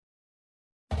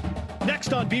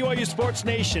Next on BYU Sports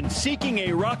Nation, seeking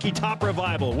a Rocky Top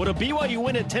revival. Would a BYU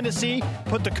win at Tennessee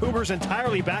put the Cougars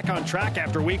entirely back on track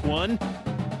after week one?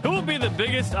 Who will be the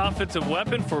biggest offensive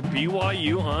weapon for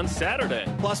BYU on Saturday?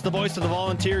 Plus, the voice of the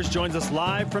Volunteers joins us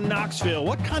live from Knoxville.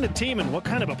 What kind of team and what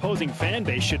kind of opposing fan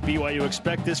base should BYU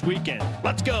expect this weekend?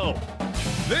 Let's go.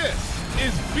 This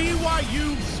is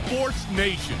BYU Sports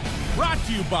Nation, brought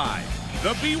to you by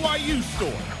The BYU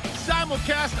Store.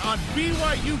 Simulcast on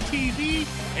BYU TV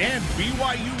and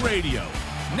BYU Radio.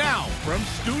 Now, from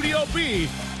Studio B,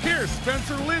 here's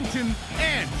Spencer Linton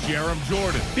and Jerem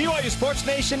Jordan. BYU Sports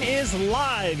Nation is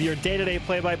live, your day-to-day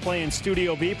play-by-play in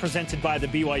Studio B, presented by the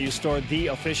BYU Store, the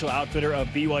official outfitter of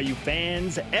BYU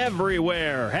fans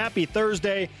everywhere. Happy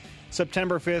Thursday,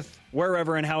 September 5th,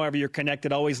 wherever and however you're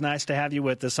connected. Always nice to have you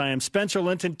with us. I am Spencer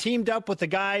Linton, teamed up with the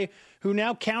guy who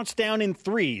now counts down in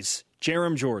threes,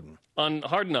 Jerem Jordan. On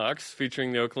Hard Knocks,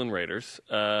 featuring the Oakland Raiders,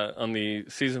 on the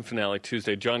season finale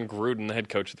Tuesday, John Gruden, the head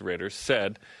coach of the Raiders,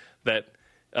 said that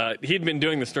he'd been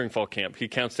doing this during fall camp. He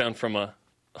counts down from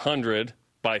 100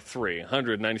 by 3,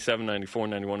 100, 97, 94,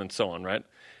 91, and so on, right?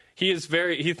 He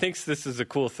thinks this is a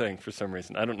cool thing for some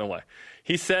reason. I don't know why.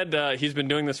 He said he's been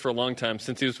doing this for a long time,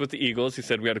 since he was with the Eagles. He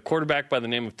said we had a quarterback by the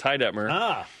name of Ty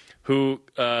Detmer who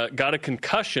got a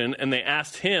concussion, and they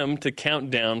asked him to count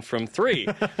down from 3.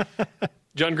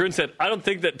 John Gruden said, I don't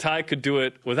think that Ty could do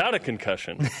it without a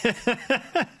concussion.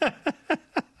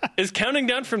 Is counting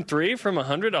down from 3 from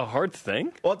 100 a hard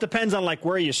thing? Well, it depends on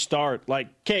where you start.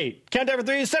 Okay, count down from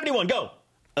 3, 71, go.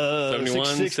 71,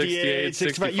 68,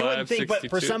 65, You wouldn't think, 62. but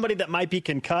for somebody that might be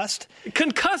concussed.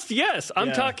 Concussed, yes.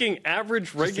 I'm talking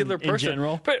average, regular person. In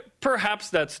general. But perhaps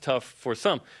that's tough for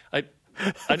some.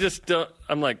 I just don't.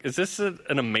 I'm like, is this an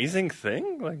amazing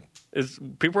thing? Is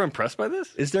people impressed by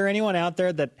this? Is there anyone out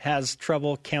there that has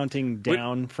trouble counting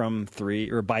down from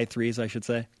 3 or by threes, I should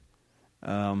say?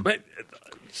 But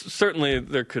certainly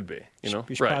there could be. You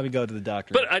should probably go to the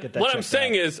doctor. But what I'm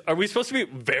saying is, are we supposed to be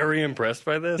very impressed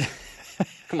by this?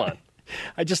 Come on.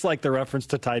 I just like the reference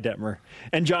to Ty Detmer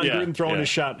and John Gruden throwing a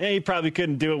shot. He probably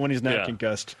couldn't do it when he's not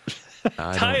concussed.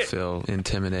 I don't feel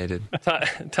intimidated.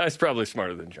 Ty's probably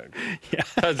smarter than John Gruden. Yeah.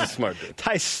 Ty's a smart dude.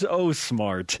 Ty's so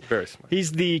smart. Very smart.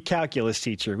 He's the calculus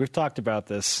teacher. We've talked about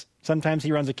this. Sometimes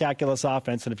he runs a calculus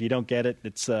offense, and if you don't get it,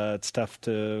 it's tough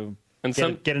to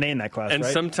get an A in that class, and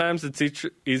right? sometimes it's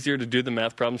easier to do the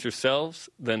math problems yourselves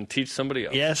than teach somebody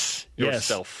else. Yes.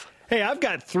 Yourself. Hey, I've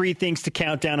got 3 things to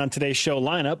count down on today's show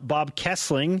lineup. Bob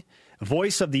Kessling,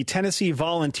 voice of the Tennessee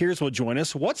Volunteers, will join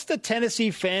us. What's the Tennessee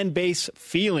fan base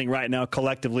feeling right now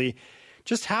collectively?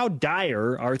 Just how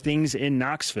dire are things in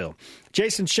Knoxville?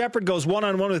 Jason Shepard goes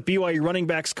one-on-one with BYU running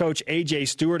backs coach A.J.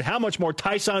 Stewart. How much more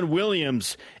Tyson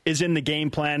Williams is in the game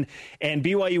plan? And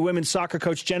BYU women's soccer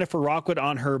coach Jennifer Rockwood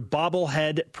on her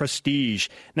bobblehead prestige.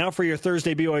 Now for your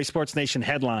Thursday BYU Sports Nation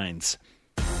headlines.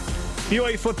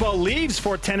 BYU football leaves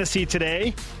for Tennessee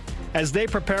today as they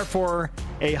prepare for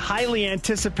a highly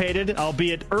anticipated,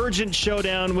 albeit urgent,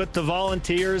 showdown with the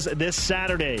Volunteers this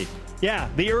Saturday. Yeah,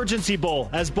 the Urgency Bowl,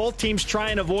 as both teams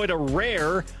try and avoid a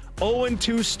rare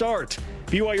 0-2 start.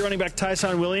 BYU running back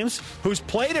Tyson Williams, who's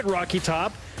played at Rocky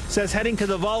Top, says heading to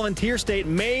the Volunteer State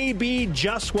may be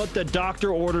just what the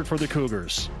doctor ordered for the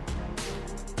Cougars.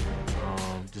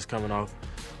 Just coming off,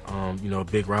 a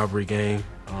big rivalry game.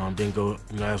 Didn't go,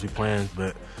 as we planned,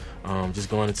 but just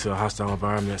going into a hostile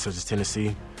environment such as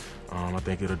Tennessee, I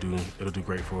think it'll do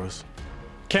great for us.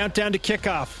 Countdown to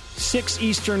kickoff, 6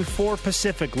 Eastern, 4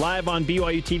 Pacific, live on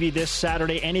BYU TV this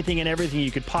Saturday. Anything and everything you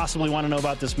could possibly want to know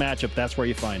about this matchup, that's where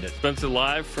you find it. Spencer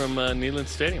live from Neyland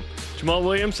Stadium. Jamal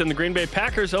Williams and the Green Bay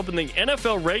Packers open the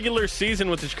NFL regular season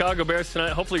with the Chicago Bears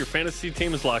tonight. Hopefully your fantasy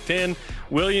team is locked in.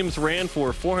 Williams ran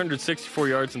for 464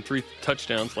 yards and 3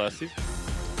 touchdowns last season.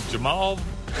 Jamal.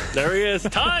 There he is.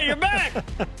 Ty, you're back.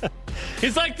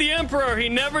 He's like the emperor. He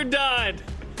never died.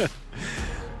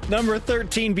 Number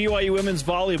 13, BYU women's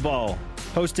volleyball,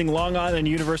 hosting Long Island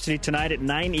University tonight at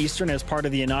 9 Eastern as part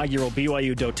of the inaugural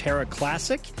BYU doTERRA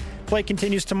Classic. Play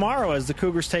continues tomorrow as the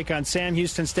Cougars take on Sam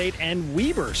Houston State and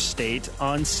Weber State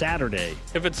on Saturday.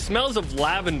 If it smells of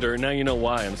lavender, now you know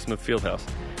why on Smith Fieldhouse.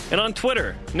 And on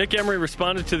Twitter, Nick Emery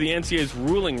responded to the NCAA's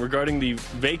ruling regarding the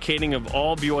vacating of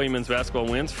all BYU men's basketball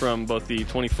wins from both the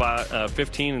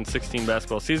 2015 and 16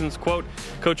 basketball seasons. Quote,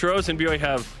 Coach Rose and BYU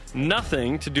have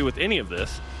nothing to do with any of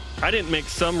this. I didn't make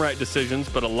some right decisions,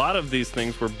 but a lot of these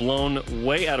things were blown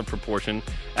way out of proportion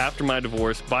after my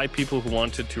divorce by people who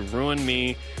wanted to ruin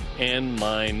me and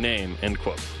my name, end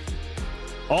quote.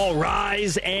 All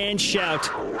rise and shout.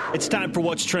 It's time for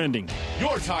What's Trending.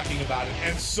 You're talking about it,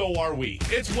 and so are we.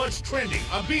 It's What's Trending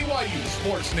on BYU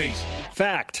Sports Nation.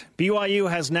 Fact,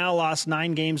 BYU has now lost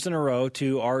 9 games in a row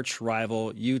to arch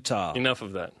rival Utah. Enough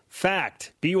of that.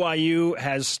 Fact, BYU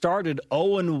has started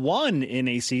 0-1 in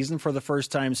a season for the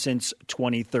first time since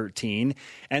 2013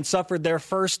 and suffered their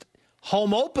first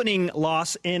home opening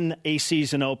loss in a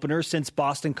season opener since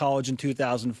Boston College in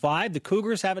 2005. The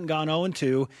Cougars haven't gone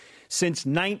 0-2 since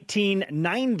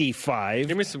 1995.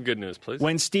 Give me some good news, please.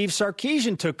 When Steve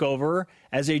Sarkisian took over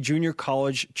as a junior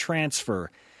college transfer.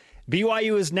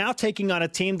 BYU is now taking on a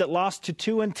team that lost to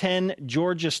 2-10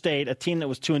 Georgia State, a team that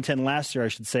was 2-10 last year, I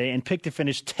should say, and picked to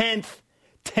finish 10th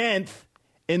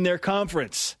in their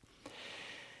conference.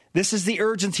 This is the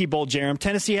urgency bowl, Jerem.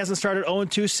 Tennessee hasn't started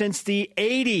 0-2 since the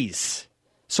 80s.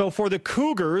 So for the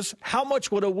Cougars, how much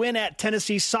would a win at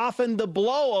Tennessee soften the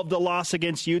blow of the loss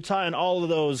against Utah and all of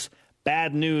those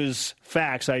bad news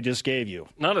facts I just gave you?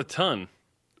 Not a ton.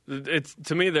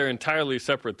 To me, they're entirely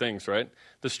separate things, right?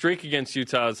 The streak against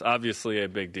Utah is obviously a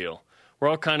big deal. We're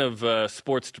all kind of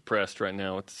sports depressed right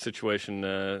now with the situation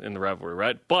in the rivalry,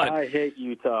 right? But I hate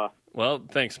Utah. Well,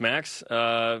 thanks, Max.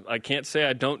 I can't say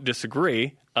I don't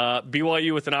disagree.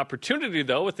 BYU with an opportunity,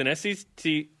 though, with an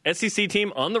SEC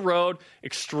team on the road,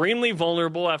 extremely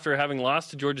vulnerable after having lost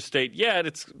to Georgia State. Yeah,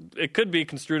 it could be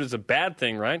construed as a bad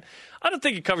thing, right? I don't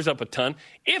think it covers up a ton.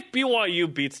 If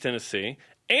BYU beats Tennessee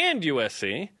and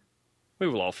USC, we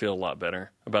will all feel a lot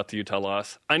better about the Utah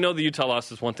loss. I know the Utah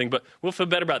loss is one thing, but we'll feel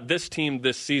better about this team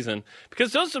this season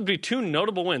because those would be 2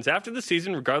 notable wins. After the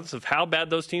season, regardless of how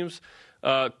bad those teams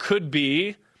could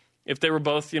be, if they were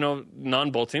both,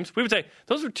 non-bowl teams, we would say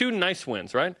those were 2 nice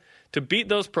wins, right? To beat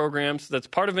those programs, that's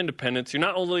part of independence. You're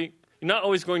not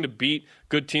always going to beat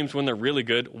good teams when they're really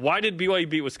good. Why did BYU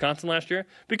beat Wisconsin last year?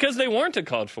 Because they weren't a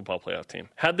college football playoff team.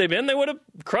 Had they been, they would have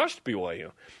crushed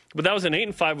BYU. But that was an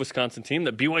 8-5 Wisconsin team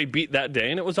that BYU beat that day,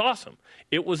 and it was awesome.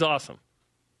 It was awesome.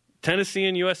 Tennessee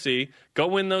and USC, go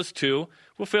win those 2.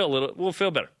 We'll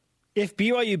feel better. If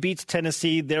BYU beats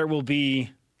Tennessee, there will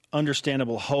be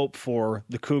understandable hope for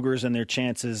the Cougars and their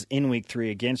chances in Week 3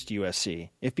 against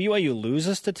USC. If BYU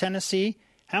loses to Tennessee,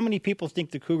 how many people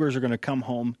think the Cougars are going to come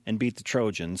home and beat the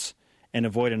Trojans and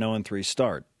avoid an 0-3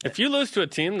 start? If you lose to a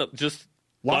team that just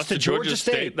lost to Georgia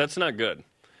State, that's not good.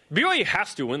 BYU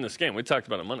has to win this game. We talked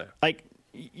about it Monday.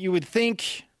 You would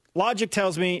think, logic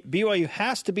tells me BYU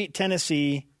has to beat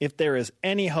Tennessee if there is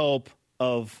any hope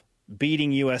of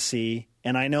beating USC.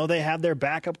 And I know they have their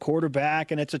backup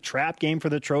quarterback, and it's a trap game for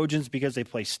the Trojans because they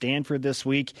play Stanford this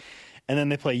week, and then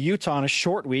they play Utah on a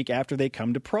short week after they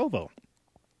come to Provo.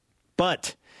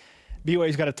 But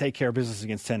BYU's got to take care of business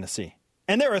against Tennessee.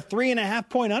 And they're a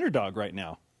 3.5-point underdog right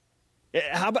now.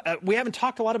 We haven't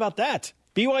talked a lot about that.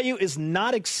 BYU is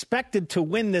not expected to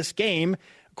win this game,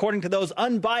 according to those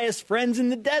unbiased friends in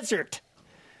the desert.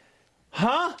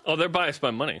 Huh? Oh, they're biased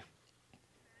by money.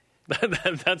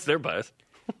 That's their bias.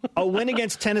 A win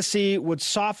against Tennessee would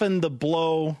soften the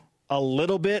blow a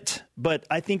little bit, but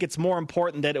I think it's more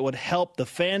important that it would help the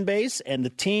fan base and the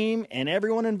team and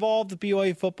everyone involved with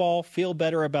BYU football feel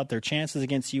better about their chances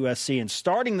against USC and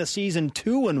starting the season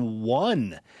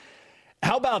 2-1.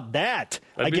 How about that?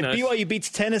 That'd be nice. If BYU beats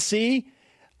Tennessee,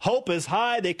 hope is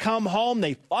high. They come home.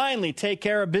 They finally take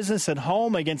care of business at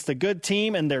home against a good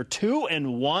team, and they're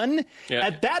 2-1. Yeah.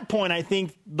 At that point, I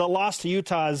think the loss to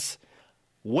Utah is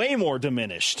way more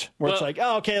diminished. It's like,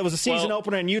 oh, okay, it was a season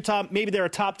opener in Utah. Maybe they're a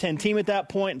top 10 team at that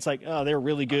point. It's like, oh, they're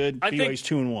really good. BYU's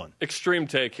 2-1. Extreme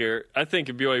take here. I think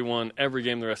if BYU won every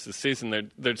game the rest of the season,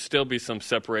 there'd still be some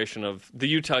separation of the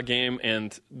Utah game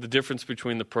and the difference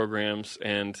between the programs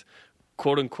and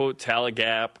quote-unquote talent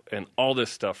gap and all this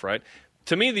stuff, right?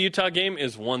 To me, the Utah game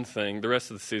is one thing. The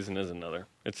rest of the season is another.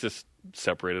 It's just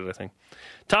separated, I think.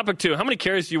 Topic 2, how many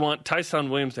carries do you want Tyson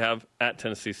Williams to have at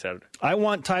Tennessee Saturday? I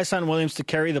want Tyson Williams to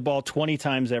carry the ball 20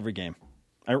 times every game.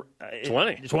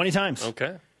 20? 20 times.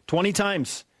 Okay. 20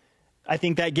 times. I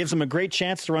think that gives him a great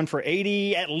chance to run for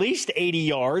at least 80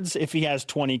 yards if he has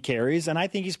 20 carries, and I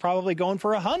think he's probably going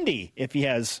for 100 if he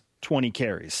has 20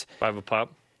 carries. 5 a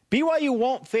pop. BYU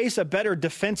won't face a better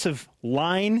defensive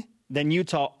line than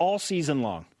Utah all season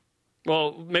long.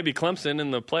 Well, maybe Clemson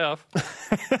in the playoff.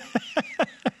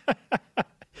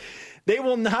 They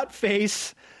will not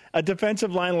face a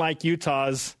defensive line like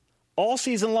Utah's all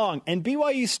season long. And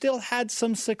BYU still had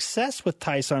some success with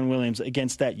Tyson Williams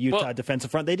against that Utah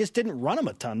defensive front. They just didn't run him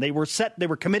a ton. They were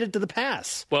committed to the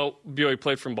pass. Well, BYU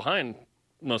played from behind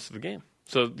most of the game.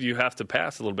 So you have to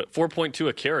pass a little bit. 4.2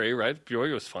 a carry, right?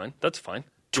 BYU was fine. That's fine.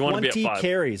 20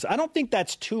 carries. I don't think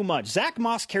that's too much. Zach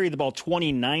Moss carried the ball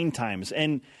 29 times.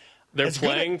 And They're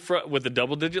playing with a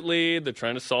double-digit lead. They're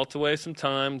trying to salt away some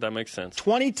time. That makes sense.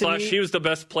 20 to Plus, me, he was the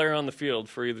best player on the field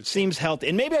for either team. Seems healthy.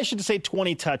 And maybe I should say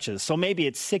 20 touches. So maybe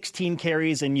it's 16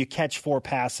 carries and you catch 4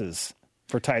 passes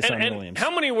for Tyson Williams.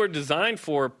 How many were designed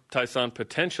for Tyson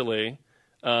potentially,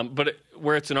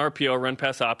 where it's an RPO,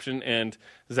 run-pass option, and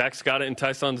Zach's got it in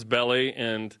Tyson's belly,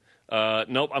 and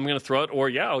nope, I'm going to throw it, or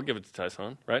I'll give it to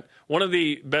Tyson, right? One of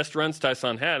the best runs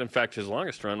Tyson had, in fact, his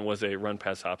longest run was a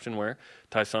run-pass option where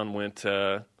Tyson went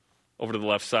over to the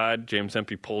left side. James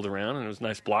Empey pulled around, and it was a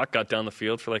nice block, got down the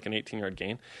field for like an 18-yard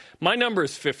gain. My number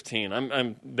is 15.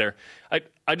 I'm there.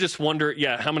 I just wonder,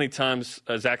 how many times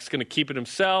Zach's going to keep it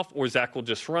himself, or Zach will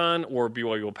just run, or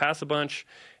BYU will pass a bunch.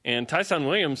 And Tyson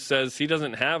Williams says he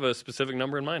doesn't have a specific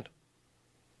number in mind.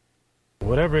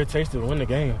 Whatever it takes to win the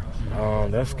game.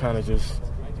 That's kind of just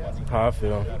how I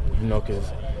feel,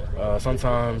 because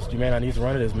sometimes you may not need to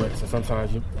run it as much, and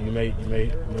sometimes you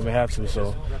may have to.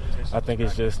 So I think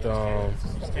it's just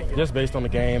based on the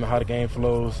game and how the game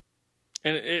flows.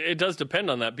 And it does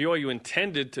depend on that. BYU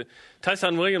intended to.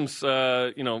 Tyson Williams,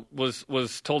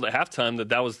 was told at halftime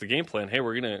that was the game plan. Hey,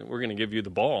 we're gonna give you the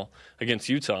ball against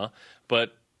Utah,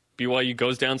 but BYU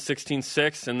goes down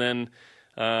 16-6, and then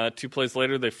 2 plays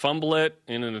later they fumble it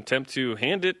in an attempt to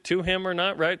hand it to him or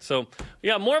not. Right. So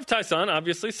more of Tyson,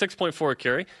 obviously 6.4 a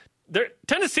carry.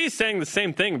 Tennessee's saying the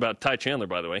same thing about Ty Chandler,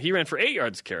 by the way. He ran for 8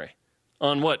 yards a carry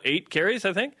on 8 carries,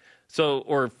 I think. So,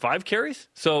 or 5 carries.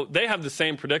 So they have the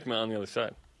same predicament on the other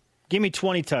side. Give me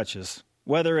 20 touches,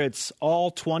 whether it's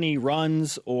all 20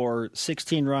 runs or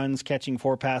 16 runs, catching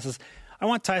 4 passes. I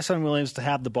want Tyson Williams to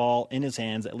have the ball in his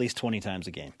hands at least 20 times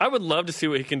a game. I would love to see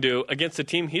what he can do against a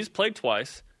team he's played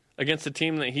twice, against a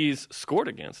team that he's scored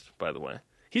against, by the way.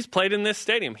 He's played in this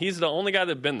stadium. He's the only guy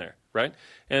that's been there, right?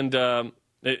 And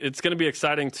it's going to be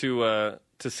exciting to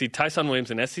see Tyson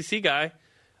Williams, an SEC guy,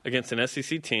 against an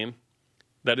SEC team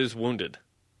that is wounded.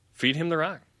 Feed him the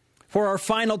rock. For our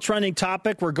final trending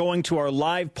topic, we're going to our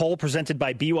live poll presented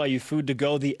by BYU Food to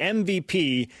Go, the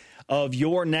MVP of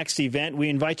your next event. We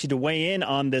invite you to weigh in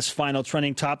on this final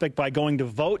trending topic by going to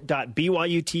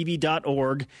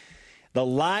vote.byutv.org. The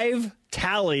live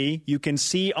tally you can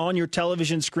see on your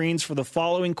television screens for the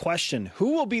following question.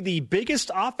 Who will be the biggest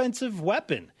offensive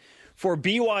weapon for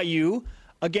BYU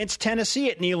against Tennessee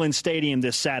at Neyland Stadium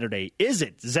this Saturday? Is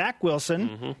it Zach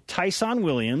Wilson, Tyson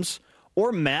Williams,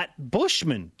 or Matt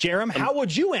Bushman? Jerem, how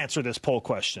would you answer this poll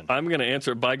question? I'm going to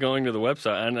answer it by going to the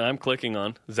website, and I'm clicking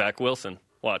on Zach Wilson.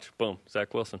 Watch, boom,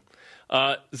 Zach Wilson.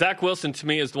 Zach Wilson, to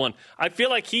me, is the one. I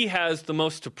feel like he has the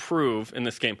most to prove in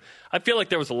this game. I feel like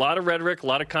there was a lot of rhetoric, a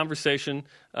lot of conversation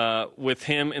with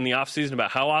him in the offseason about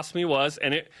how awesome he was,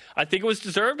 and I think it was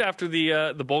deserved after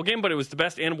the bowl game, but it was the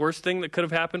best and worst thing that could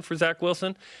have happened for Zach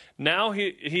Wilson. Now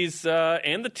he's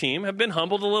and the team have been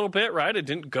humbled a little bit, right? It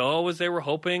didn't go as they were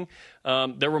hoping.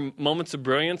 There were moments of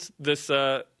brilliance. This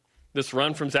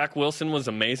run from Zach Wilson was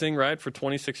amazing, right, for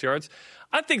 26 yards.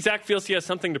 I think Zach feels he has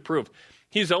something to prove.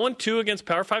 He's 0-2 against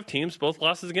Power 5 teams, both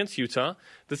losses against Utah.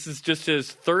 This is just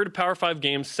his 3rd Power 5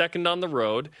 game, 2nd on the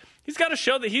road. He's got to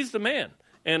show that he's the man.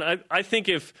 And I think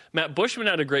if Matt Bushman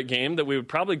had a great game, that we would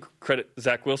probably credit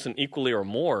Zach Wilson equally or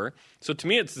more. So to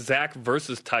me, it's Zach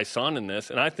versus Tyson in this,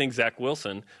 and I think Zach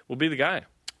Wilson will be the guy.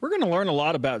 We're going to learn a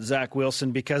lot about Zach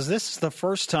Wilson because this is the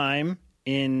first time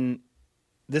in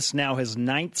this now his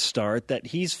 9th start that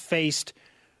he's faced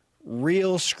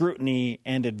real scrutiny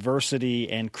and adversity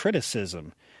and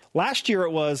criticism. Last year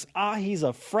it was, he's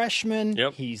a freshman,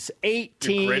 he's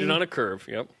 18. You're graded on a curve,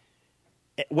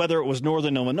 Whether it was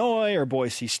Northern Illinois or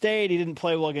Boise State, he didn't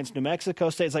play well against New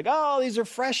Mexico State. It's like, these are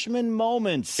freshman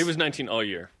moments. He was 19 all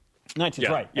year.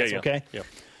 19, right. That's okay. Yeah.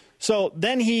 So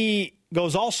then he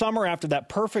goes all summer after that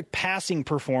perfect passing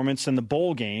performance in the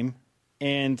bowl game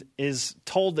and is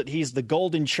told that he's the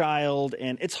golden child,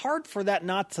 and it's hard for that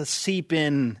not to seep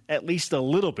in at least a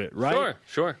little bit, right?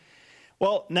 Sure.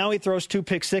 Well, now he throws 2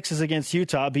 pick sixes against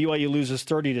Utah. BYU loses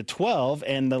 30-12,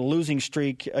 and the losing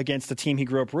streak against the team he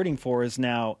grew up rooting for is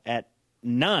now at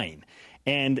 9.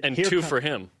 And 2 for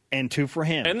him. And 2 for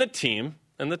him. And the team.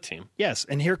 Yes,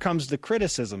 and here comes the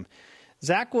criticism.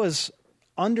 Zach was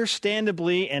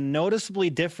understandably and noticeably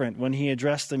different when he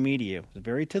addressed the media. It was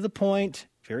very to the point,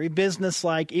 very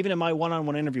businesslike. Even in my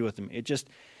one-on-one interview with him,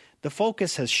 the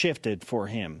focus has shifted for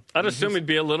him. I'd assume he'd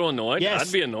be a little annoyed. Yes,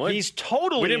 I'd be annoyed. He's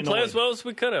totally We didn't annoyed. play as well as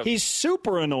we could have. He's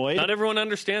super annoyed. Not everyone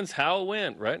understands how it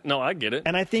went, right? No, I get it.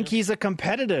 And I think he's a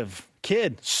competitive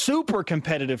kid, super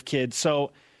competitive kid.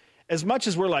 So as much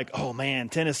as we're like, oh, man,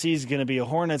 Tennessee's going to be a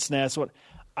hornet's nest,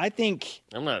 I think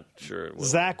I'm not sure it will.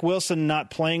 Zach Wilson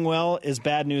not playing well is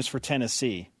bad news for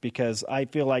Tennessee because I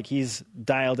feel like he's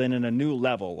dialed in a new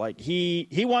level. Like he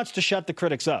wants to shut the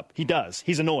critics up. He does.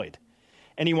 He's annoyed,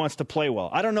 and he wants to play well.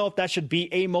 I don't know if that should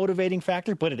be a motivating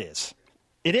factor, but it is.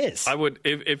 It is. I would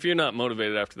if you're not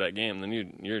motivated after that game, then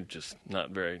you're just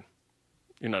not very.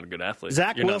 You're not a good athlete.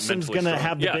 Zach Wilson's going to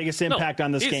have the biggest impact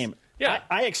on this game. Yeah.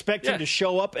 I expect him to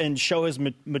show up and show his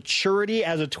maturity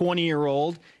as a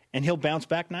 20-year-old, and he'll bounce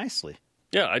back nicely.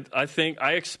 Yeah,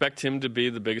 I expect him to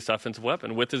be the biggest offensive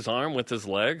weapon with his arm, with his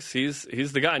legs. He's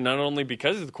the guy, not only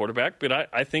because he's the quarterback, but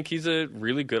I think he's a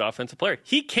really good offensive player.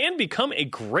 He can become a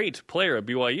great player at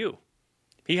BYU.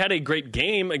 He had a great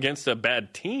game against a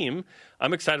bad team.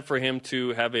 I'm excited for him to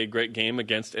have a great game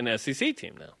against an SEC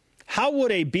team now. How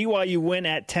would a BYU win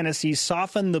at Tennessee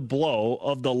soften the blow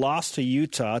of the loss to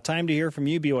Utah? Time to hear from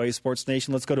you, BYU Sports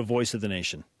Nation. Let's go to Voice of the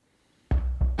Nation.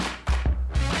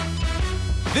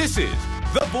 This is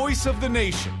the Voice of the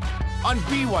Nation on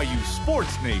BYU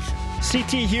Sports Nation.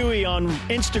 CT Huey on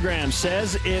Instagram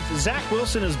says, if Zach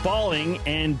Wilson is balling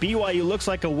and BYU looks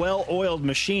like a well-oiled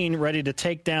machine ready to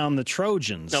take down the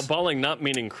Trojans. Now, balling not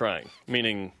meaning crying,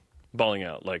 meaning balling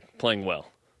out, like playing well.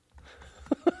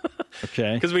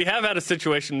 Okay. Because we have had a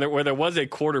situation where there was a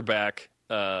quarterback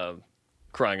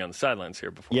crying on the sidelines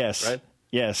here before. Yes. Right?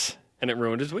 Yes. And it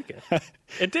ruined his weekend.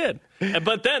 It did.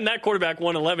 But then that quarterback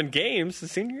won 11 games the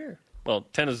senior year. Well,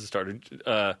 10 as a starter.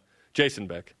 Jason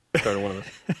Beck started one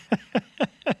of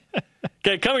them.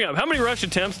 Okay, coming up. How many rush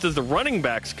attempts does the running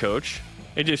backs coach,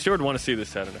 AJ Stewart, want to see this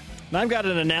Saturday? And I've got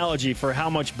an analogy for how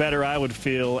much better I would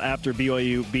feel after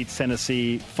BYU beats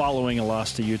Tennessee following a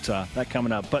loss to Utah. That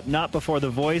coming up. But not before the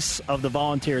voice of the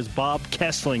Volunteers, Bob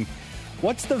Kessling.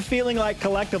 What's the feeling like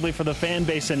collectively for the fan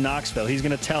base in Knoxville? He's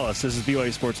going to tell us. This is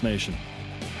BYU Sports Nation.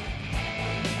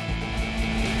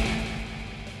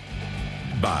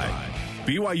 By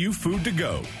BYU Food to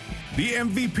Go, the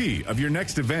MVP of your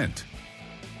next event.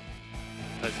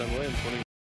 Tyson Williams winning.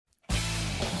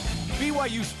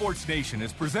 BYU Sports Nation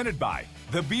is presented by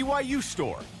The BYU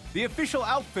Store, the official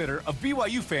outfitter of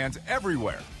BYU fans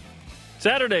everywhere.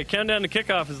 Saturday, Countdown to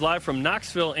Kickoff is live from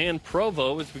Knoxville and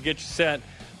Provo as we get you set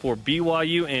for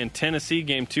BYU and Tennessee.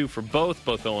 Game 2 for both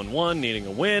 0-1, needing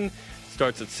a win.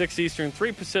 Starts at 6 Eastern,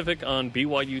 3 Pacific on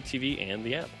BYU TV and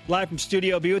the app. Live from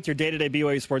Studio B with your day-to-day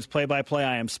BYU Sports play-by-play.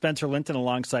 I am Spencer Linton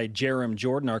alongside Jerem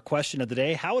Jordan. Our question of the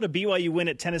day, how would a BYU win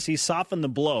at Tennessee soften the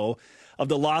blow of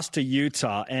the loss to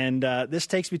Utah? And this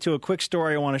takes me to a quick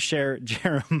story I want to share,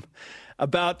 Jerem,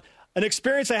 about an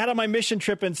experience I had on my mission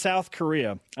trip in South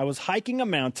Korea. I was hiking a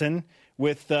mountain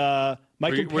with my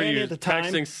companion at the time.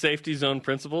 Practicing safety zone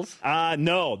principles?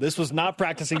 No, this was not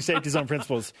practicing safety zone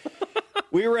principles.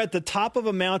 We were at the top of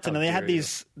a mountain, and they had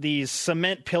these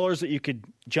cement pillars that you could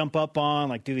jump up on,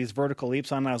 like do these vertical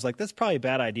leaps on. And I was like, that's probably a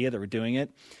bad idea that we're doing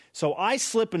it. So I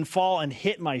slip and fall and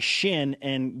hit my shin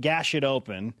and gash it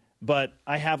open. But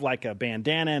I have like a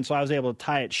bandana, and so I was able to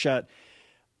tie it shut.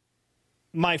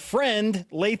 My friend,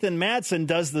 Lathan Madsen,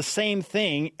 does the same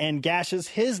thing and gashes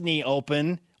his knee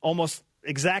open, almost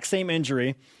exact same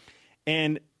injury,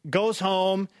 and goes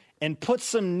home and puts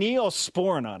some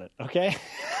Neosporin on it, okay?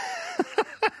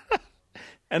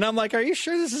 And I'm like, are you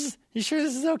sure this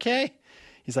is okay?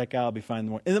 He's like, I'll be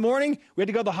fine in the morning. We had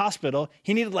to go to the hospital.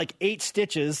 He needed like 8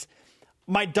 stitches.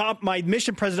 My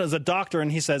mission president is a doctor, and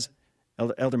he says,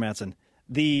 Elder Madsen,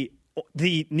 the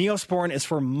Neosporin is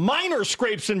for minor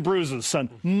scrapes and bruises, son.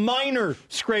 Minor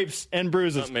scrapes and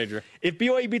bruises. Not major. If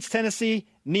BYU beats Tennessee,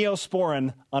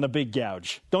 Neosporin on a big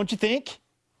gouge. Don't you think?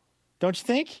 Don't you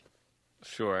think?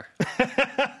 Sure.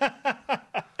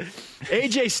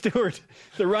 AJ Stewart,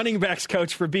 the running backs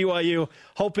coach for BYU,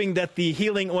 hoping that the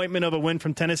healing ointment of a win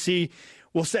from Tennessee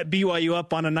will set BYU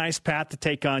up on a nice path to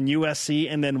take on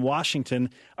USC and then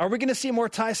Washington. Are we going to see more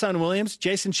Tyson Williams?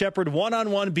 Jason Shepard,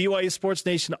 one-on-one BYU Sports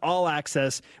Nation All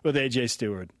Access with AJ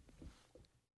Stewart.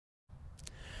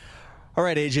 All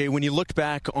right, AJ, when you looked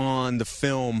back on the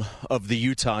film of the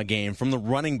Utah game, from the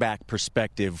running back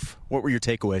perspective, what were your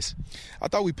takeaways? I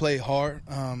thought we played hard.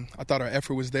 I thought our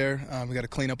effort was there. We got to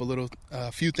clean up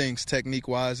a few things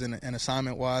technique-wise and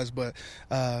assignment-wise. But,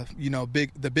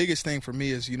 the biggest thing for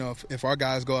me is, if our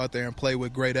guys go out there and play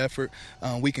with great effort,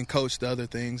 we can coach the other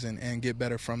things and get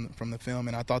better from the film.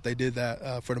 And I thought they did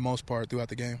that for the most part throughout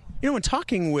the game. When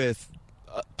talking with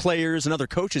players and other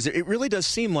coaches, it really does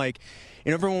seem like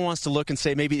everyone wants to look and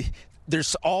say maybe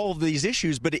there's all of these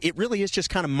issues, but it really is just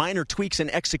kind of minor tweaks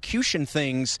and execution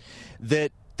things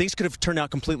that things could have turned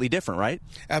out completely different, right?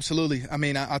 Absolutely. I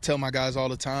mean, I tell my guys all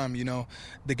the time,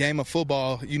 the game of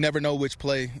football, you never know which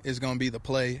play is going to be the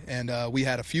play. And we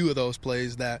had a few of those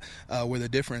plays that were the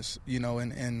difference,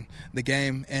 in the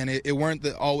game. And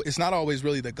it's not always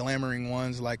really the glamoring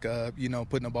ones like,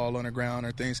 putting a ball on the ground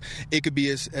or things. It could be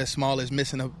as small as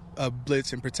missing a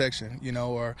blitz in protection,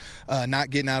 or not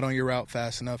getting out on your route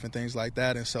fast enough and things like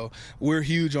that. And so we're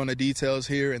huge on the details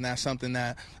here, and that's something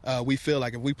that we feel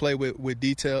like if we play with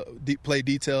detail, play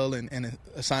detail and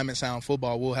assignment sound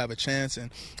football, we'll have a chance.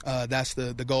 And that's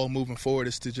the goal moving forward,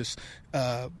 is to just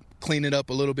clean it up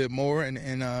a little bit more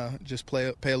and just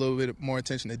pay a little bit more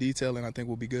attention to detail, and I think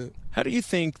we'll be good. How do you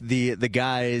think the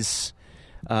guys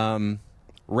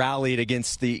rallied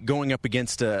against going up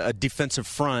against a defensive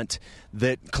front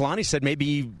that Kalani said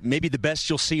maybe the best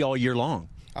you'll see all year long?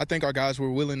 I think our guys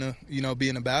were willing to, be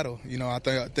in a battle. I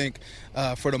think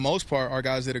for the most part, our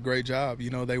guys did a great job.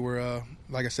 They were,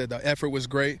 like I said, the effort was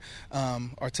great.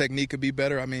 Our technique could be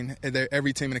better. I mean,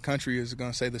 every team in the country is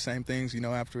going to say the same things,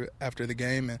 after the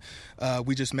game. And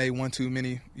we just made one too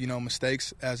many,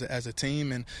 mistakes as a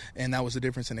team, and that was the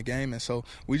difference in the game. And so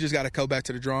we just got to go back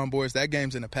to the drawing boards. That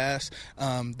game's in the past.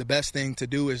 The best thing to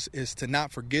do is to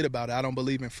not forget about it. I don't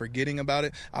believe in forgetting about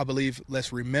it. I believe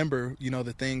let's remember,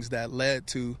 the things that led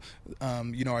to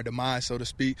our demise, so to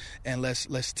speak, and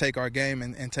let's take our game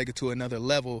and take it to another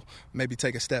level, maybe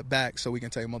take a step back so we can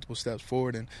take multiple steps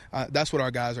forward. And that's what our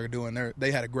guys are doing.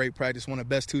 They had a great practice, one of the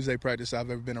best Tuesday practices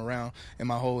I've ever been around in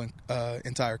my whole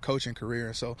entire coaching career.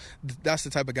 And so that's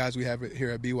the type of guys we have here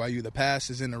at BYU. The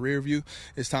past is in the rear view.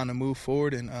 It's time to move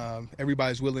forward, and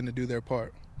everybody's willing to do their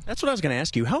part. That's what I was going to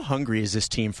ask you. How hungry is this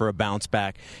team for a bounce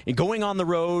back? And going on the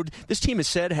road, this team has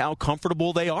said how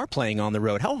comfortable they are playing on the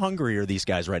road. How hungry are these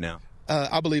guys right now?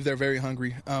 I believe they're very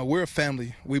hungry. We're a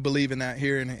family. We believe in that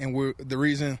here, and the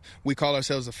reason we call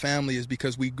ourselves a family is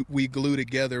because we glue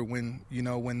together when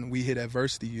we hit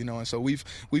adversity. And so we've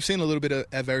seen a little bit of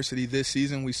adversity this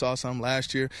season. We saw some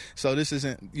last year. So this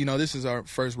isn't this is our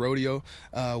first rodeo.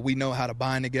 We know how to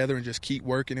bind together and just keep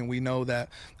working, and we know that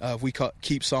if we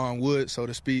keep sawing wood, so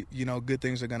to speak, good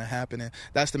things are going to happen. And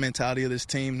that's the mentality of this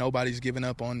team. Nobody's giving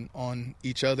up on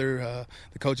each other.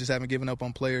 The coaches haven't given up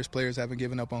on players. Players haven't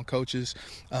given up on coaches.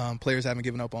 Players haven't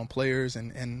given up on players,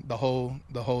 and the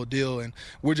whole deal. And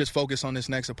we're just focused on this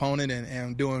next opponent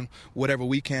and doing whatever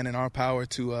we can in our power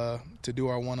to do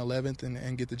our 111th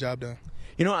and get the job done.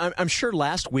 I'm sure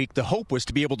last week the hope was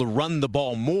to be able to run the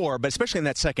ball more, but especially in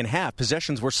that second half,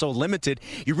 possessions were so limited,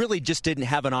 you really just didn't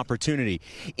have an opportunity.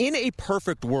 In a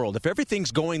perfect world, if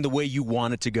everything's going the way you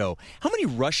want it to go, how many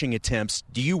rushing attempts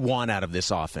do you want out of this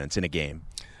offense in a game?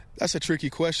 That's a tricky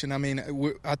question. I mean,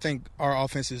 I think our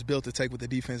offense is built to take what the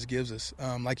defense gives us.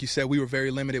 Like you said, we were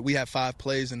very limited. We had 5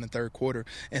 plays in the third quarter,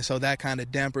 and so that kind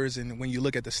of dampers. And when you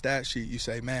look at the stat sheet, you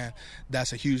say, man,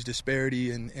 that's a huge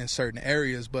disparity in certain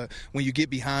areas. But when you get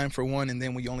behind for one, and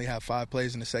then when you only have 5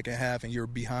 plays in the second half and you're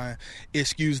behind, it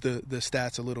skews the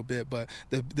stats a little bit. But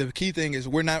the key thing is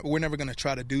we're never going to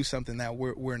try to do something that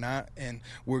we're not, and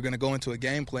we're going to go into a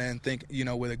game plan, think,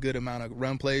 with a good amount of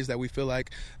run plays that we feel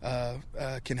like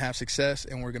can have success,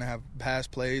 and we're going to have pass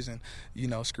plays and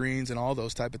screens and all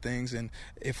those type of things. And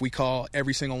if we call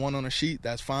every single one on a sheet,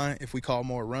 that's fine. If we call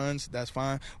more runs, that's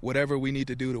fine. Whatever we need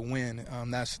to do to win,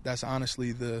 that's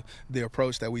honestly the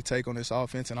approach that we take on this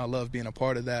offense. And I love being a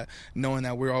part of that, knowing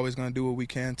that we're always going to do what we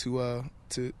can to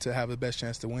have the best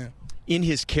chance to win. In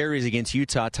his carries against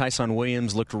Utah, Tyson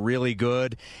Williams looked really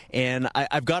good, and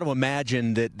I've got to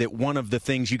imagine that one of the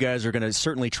things you guys are going to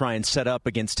certainly try and set up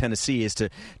against Tennessee is to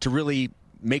really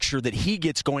make sure that he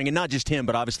gets going, and not just him,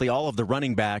 but obviously all of the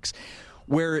running backs.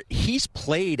 Where he's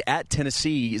played at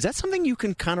Tennessee, is that something you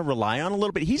can kind of rely on a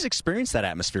little bit? He's experienced that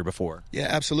atmosphere before. Yeah,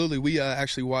 absolutely. We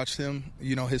actually watched him,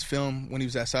 his film when he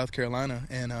was at South Carolina,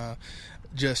 and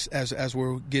just as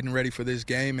we're getting ready for this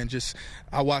game, and just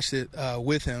I watched it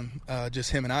with him,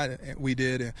 just him and I, we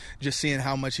did, and just seeing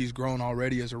how much he's grown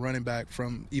already as a running back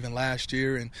from even last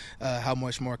year, and how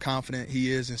much more confident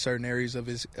he is in certain areas of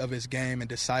his game and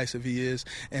decisive he is.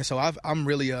 And so I'm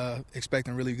really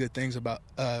expecting really good things about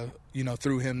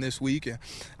through him this week, and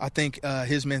I think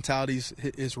his mentality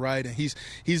is right, and he's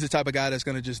the type of guy that's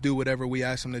going to just do whatever we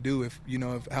ask him to do. If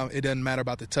it doesn't matter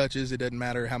about the touches, it doesn't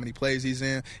matter how many plays he's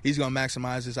in, he's going to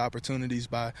maximize his opportunities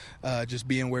by just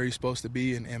being where he's supposed to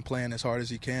be and playing as hard as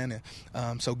he can.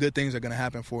 And so good things are going to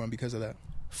happen for him because of that.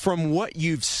 From what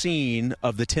you've seen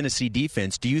of the Tennessee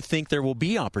defense, do you think there will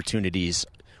be opportunities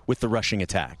with the rushing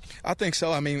attack? I think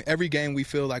so. I mean, every game we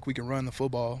feel like we can run the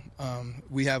football.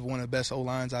 We have one of the best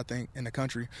O-lines, I think, in the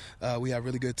country. We have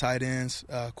really good tight ends.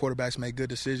 Quarterbacks make good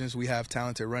decisions. We have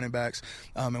talented running backs.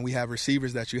 And we have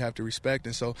receivers that you have to respect.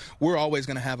 And so we're always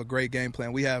going to have a great game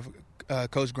plan. We have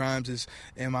Coach Grimes is,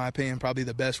 in my opinion, probably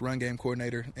the best run game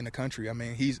coordinator in the country. I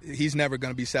mean, he's never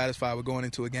going to be satisfied with going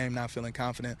into a game not feeling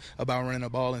confident about running the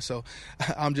ball. And so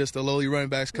I'm just a lowly running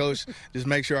backs coach. Just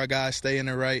make sure our guys stay in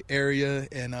the right area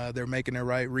and they're making the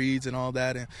right reads and all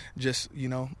that, and just,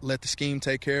 let the scheme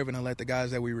take care of it and let the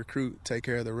guys that we recruit take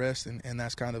care of the rest. And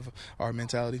that's kind of our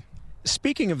mentality.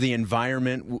 Speaking of the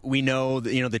environment, we know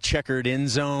the checkered end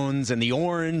zones and the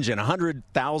orange and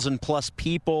 100,000-plus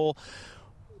people.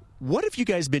 What have you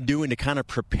guys been doing to kind of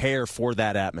prepare for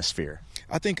that atmosphere?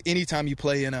 I think anytime you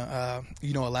play in a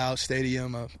loud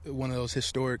stadium, one of those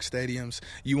historic stadiums,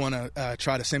 you want to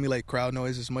try to simulate crowd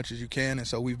noise as much as you can. And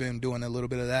so we've been doing a little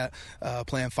bit of that,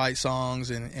 playing fight songs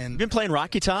and You've been playing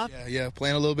Rocky Top? Yeah,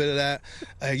 playing a little bit of that.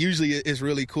 Usually it's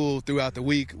really cool throughout the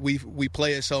week. We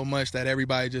play it so much that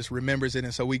everybody just remembers it,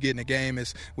 and so we get in the game,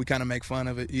 we kind of make fun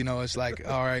of it. It's like,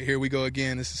 all right, here we go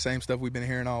again. It's the same stuff we've been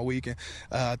hearing all week. And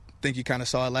I think you kind of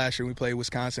saw it last year. We played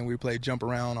Wisconsin. We played jump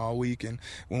around all week, and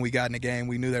when we got in the game,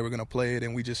 we knew they were going to play it,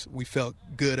 and we felt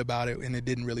good about it, and it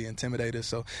didn't really intimidate us.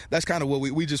 So that's kind of what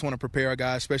we just want to prepare our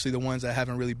guys, especially the ones that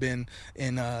haven't really been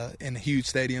in huge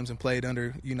stadiums and played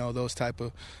under those type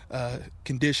of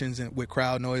conditions and with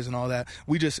crowd noise and all that.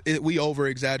 We over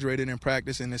exaggerated in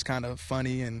practice, and it's kind of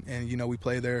funny, and we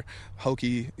play their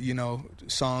hokey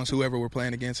songs, whoever we're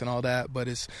playing against and all that. But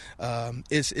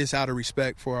it's out of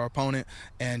respect for our opponent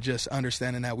and just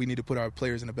understanding that we need to put our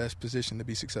players in the best position to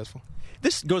be successful.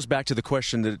 This goes back to the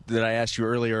question that I asked you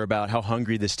earlier about how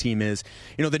hungry this team is.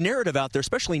 The narrative out there,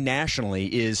 especially nationally,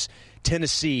 is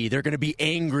Tennessee, they're going to be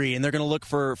angry and they're going to look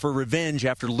for revenge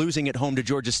after losing at home to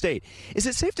Georgia State. Is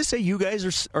it safe to say you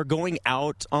guys are going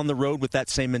out on the road with that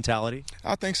same mentality?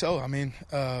 I think so. I mean,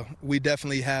 we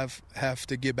definitely have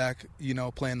to get back,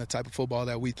 playing the type of football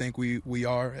that we think we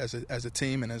are as a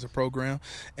team and as a program,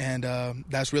 and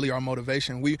that's really our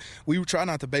motivation. We try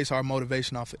not to base our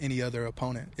motivation off of any other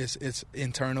opponent. It's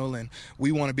internal, and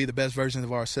we want to be the best versions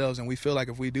of ourselves, and we feel like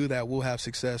if we do that, we'll have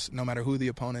success no matter who the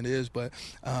opponent is. But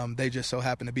they just so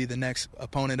happen to be the next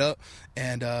opponent up,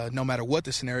 and no matter what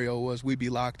the scenario was, we'd be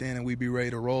locked in and we'd be ready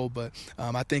to roll. But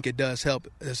I think it does help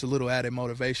as a little added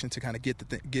motivation to kind of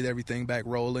get everything back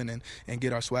rolling and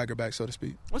get our swagger back, so to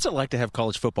speak. What's it like to have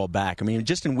college football back? I mean,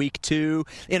 just in week 2,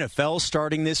 NFL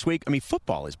starting this week. I mean,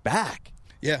 football is back.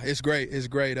 Yeah, it's great. It's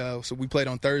great. So we played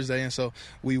on Thursday, and so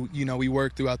we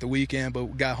worked throughout the weekend, but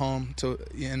we got home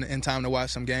in time to watch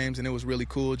some games, and it was really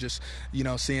cool. Just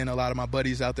seeing a lot of my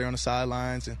buddies out there on the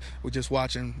sidelines, and we're just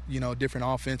watching different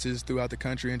offenses throughout the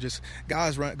country, and just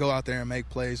guys go out there and make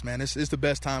plays. Man, it's the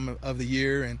best time of the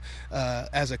year, and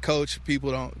as a coach,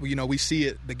 people don't we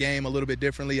see the game a little bit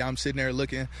differently. I'm sitting there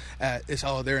looking at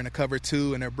they're in a cover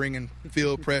 2 and they're bringing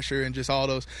field pressure and just all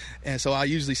those, and so I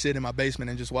usually sit in my basement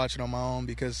and just watch it on my own,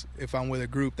 because if I'm with a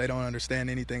group, they don't understand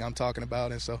anything I'm talking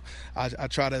about. And so I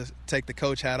try to take the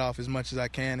coach hat off as much as I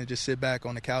can and just sit back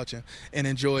on the couch and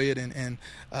enjoy it. And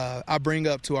I bring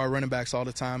up to our running backs all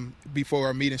the time before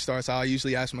our meeting starts. I'll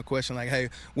usually ask them a question like, hey,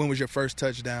 when was your first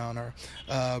touchdown? Or,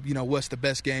 what's the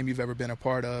best game you've ever been a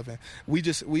part of? And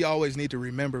we always need to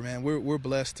remember, man, we're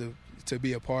blessed to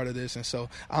be a part of this. And so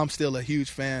I'm still a huge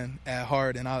fan at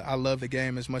heart, and I love the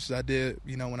game as much as I did,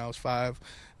 when I was 5,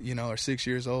 or 6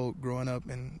 years old growing up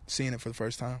and seeing it for the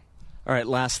first time. All right,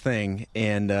 last thing,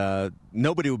 and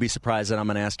nobody will be surprised that I'm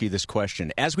going to ask you this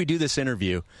question. As we do this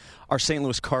interview, our St.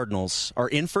 Louis Cardinals are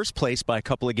in first place by a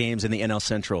couple of games in the NL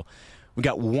Central. We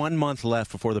got 1 month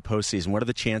left before the postseason. What are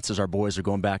the chances our boys are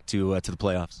going back to the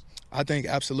playoffs? I think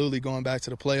absolutely going back to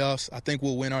the playoffs. I think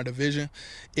we'll win our division.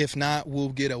 If not, we'll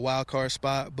get a wild card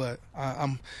spot. But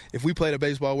if we play the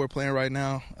baseball we're playing right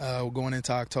now, we're going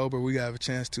into October, we have a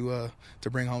chance to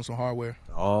bring home some hardware.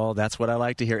 Oh, that's what I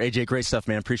like to hear. AJ, great stuff,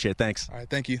 man. Appreciate it. Thanks. All right,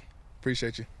 thank you.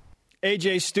 Appreciate you.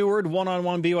 AJ Stewart,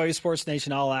 one-on-one BYU Sports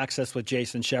Nation All Access with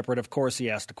Jason Shepard. Of course,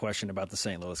 he asked a question about the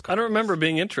St. Louis Cardinals. I don't remember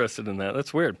being interested in that.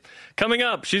 That's weird. Coming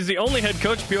up, she's the only head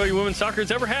coach BYU women's soccer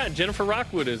has ever had. Jennifer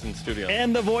Rockwood is in studio.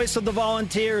 And the voice of the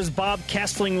Volunteers, Bob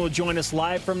Kessling, will join us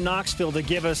live from Knoxville to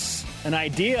give us an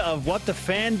idea of what the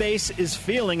fan base is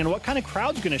feeling and what kind of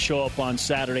crowd's going to show up on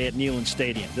Saturday at Neyland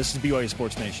Stadium. This is BYU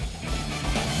Sports Nation.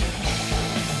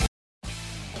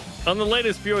 On the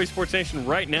latest BYU Sports Nation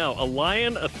right now, a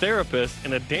lion, a therapist,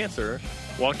 and a dancer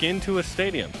walk into a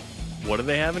stadium. What do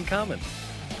they have in common?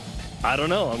 I don't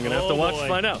know. I'm going to have to watch to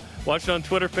find out. Watch it on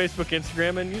Twitter, Facebook,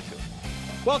 Instagram, and YouTube.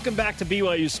 Welcome back to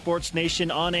BYU Sports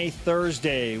Nation on a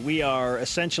Thursday. We are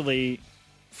essentially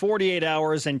 48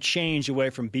 hours and change away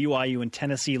from BYU and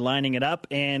Tennessee lining it up.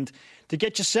 And to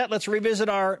get you set, let's revisit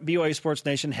our BYU Sports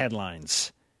Nation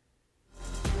headlines.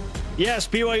 Yes,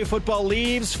 BYU football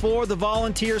leaves for the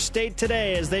Volunteer State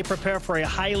today as they prepare for a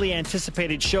highly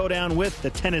anticipated showdown with the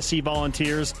Tennessee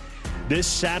Volunteers this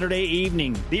Saturday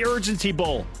evening. The Urgency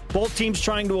Bowl. Both teams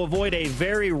trying to avoid a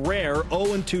very rare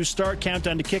 0-2 start.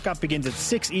 Countdown to kickoff begins at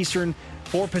 6 Eastern,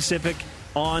 4 Pacific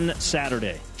on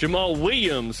Saturday. Jamal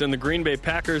Williams and the Green Bay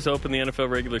Packers open the NFL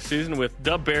regular season with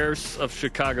the Bears of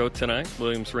Chicago tonight.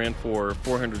 Williams ran for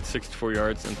 464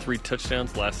 yards and 3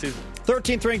 touchdowns last season.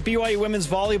 13th ranked BYU women's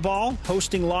volleyball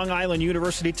hosting Long Island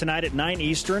University tonight at 9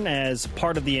 Eastern as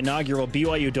part of the inaugural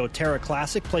BYU doTERRA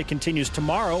Classic. Play continues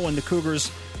tomorrow when the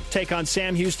Cougars take on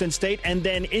Sam Houston State and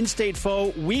then in-state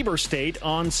foe Weber State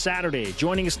on Saturday.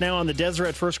 Joining us now on the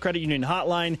Deseret First Credit Union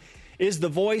hotline is the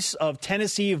voice of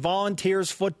Tennessee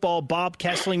Volunteers football, Bob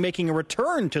Kessling, making a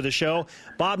return to the show.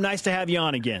 Bob, nice to have you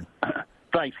on again.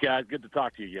 Thanks, guys. Good to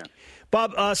talk to you again.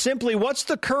 Bob, simply, what's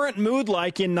the current mood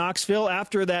like in Knoxville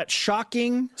after that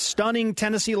shocking, stunning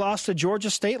Tennessee loss to Georgia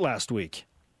State last week?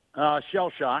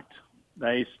 Shell-shocked.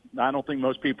 I don't think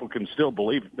most people can still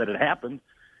believe that it happened.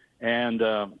 And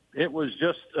it was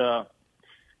just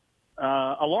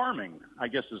alarming, I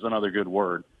guess is another good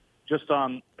word, just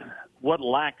on what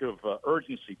lack of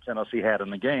urgency Tennessee had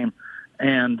in the game.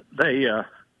 And they,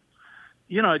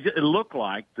 it looked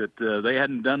like that they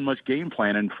hadn't done much game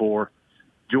planning for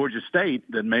Georgia State,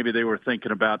 that maybe they were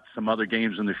thinking about some other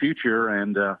games in the future,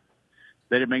 and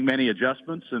they didn't make many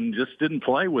adjustments and just didn't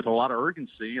play with a lot of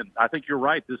urgency. And I think you're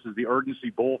right. This is the Urgency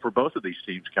Bowl for both of these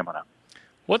teams coming up.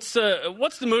 What's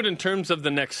the mood in terms of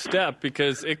the next step?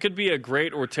 Because it could be a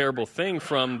great or terrible thing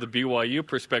from the BYU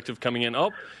perspective coming in.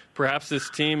 Oh, perhaps this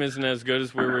team isn't as good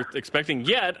as we were expecting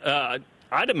yet.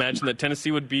 I'd imagine that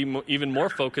Tennessee would be even more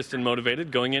focused and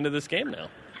motivated going into this game now.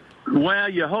 Well,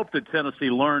 you hope that Tennessee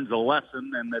learns a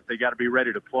lesson and that they got to be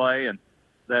ready to play, and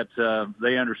that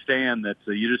they understand that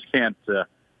you just can't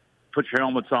put your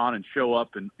helmets on and show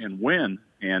up and win.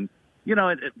 And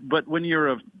but when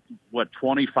you're a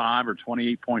 25 or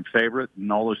 28-point favorite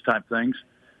and all those type things,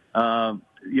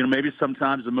 maybe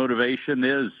sometimes the motivation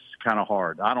is kind of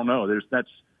hard. I don't know. That's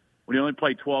when you only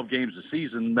play 12 games a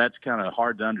season. That's kind of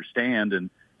hard to understand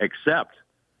and accept.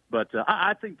 But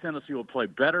I think Tennessee will play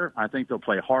better. I think they'll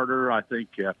play harder. I think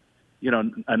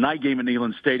a night game at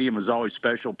Neyland Stadium is always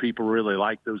special. People really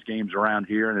like those games around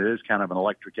here, and it is kind of an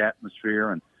electric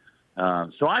atmosphere. And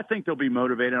so I think they'll be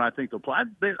motivated. I think they'll play.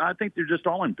 I think they're just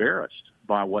all embarrassed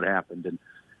by what happened. And,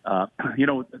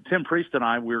 Tim Priest and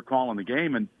I, we were calling the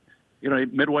game, and,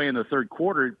 midway in the third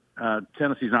quarter,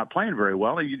 Tennessee's not playing very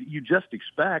well. You just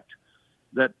expect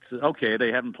that, okay, they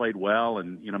haven't played well,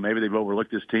 and, maybe they've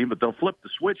overlooked this team, but they'll flip the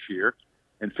switch here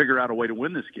and figure out a way to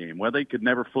win this game. Well, they could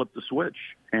never flip the switch.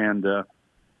 And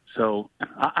so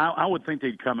I would think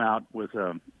they'd come out with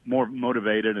more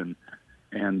motivated,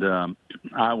 and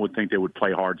I would think they would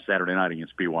play hard Saturday night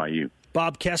against BYU.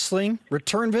 Bob Kessling,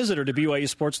 return visitor to BYU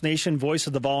Sports Nation, voice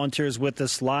of the Volunteers, with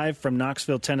us live from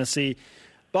Knoxville, Tennessee.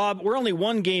 Bob, we're only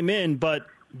one game in, but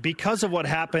because of what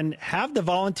happened, have the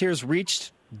Volunteers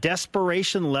reached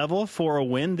desperation level for a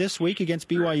win this week against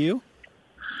BYU?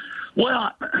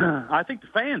 Well, I think the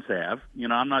fans have.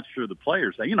 I'm not sure the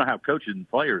players have. You know how coaches and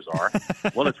players are.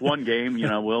 Well, it's one game.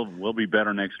 We'll be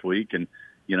better next week. And,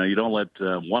 you don't let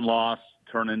one loss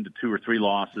turn into 2 or 3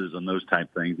 losses and those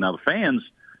type things. Now, the fans,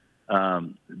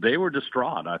 they were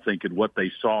distraught, I think, at what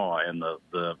they saw and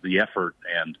the effort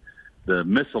and the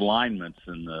misalignments.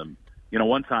 And,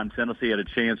 one time Tennessee had a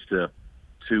chance to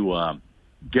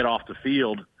get off the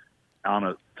field on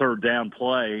a third down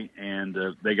play, and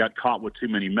they got caught with too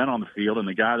many men on the field, and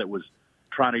the guy that was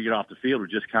trying to get off the field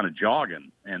was just kind of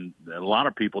jogging. And a lot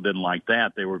of people didn't like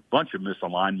that. There were a bunch of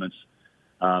misalignments.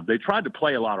 They tried to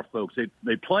play a lot of folks.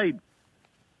 They played,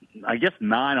 I guess,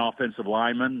 9 offensive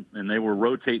linemen, and they were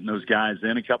rotating those guys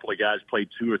in. A couple of guys played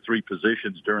 2 or 3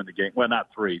 positions during the game. Well, not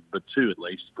 3, but 2 at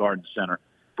least, guard and center.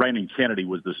 Brandon Kennedy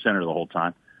was the center the whole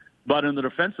time. But in the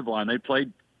defensive line, they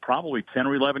played probably 10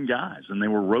 or 11 guys, and they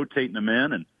were rotating them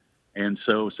in. And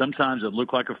so sometimes it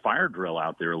looked like a fire drill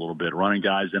out there a little bit, running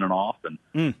guys in and off. And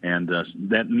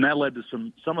that led to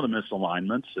some of the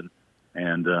misalignments.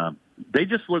 And they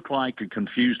just looked like a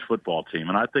confused football team.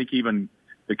 And I think even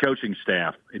the coaching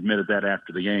staff admitted that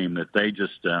after the game, that they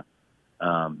just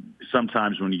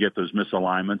sometimes when you get those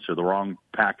misalignments or the wrong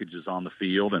packages on the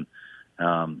field, and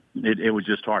it was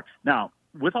just hard. Now,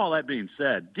 with all that being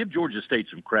said, give Georgia State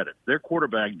some credit. Their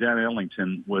quarterback, Dan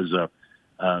Ellington, was a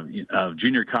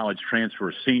junior college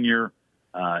transfer, senior,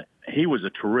 he was a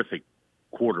terrific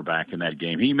quarterback in that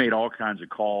game. He made all kinds of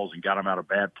calls and got him out of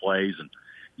bad plays, and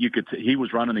he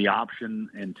was running the option,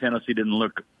 and Tennessee didn't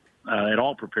look at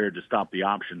all prepared to stop the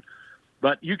option.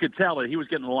 But you could tell that he was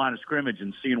getting the line of scrimmage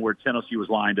and seeing where Tennessee was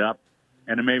lined up,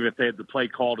 and then maybe if they had the play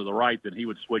call to the right, then he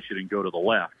would switch it and go to the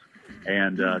left.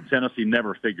 And Tennessee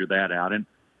never figured that out. And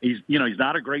he's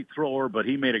not a great thrower, but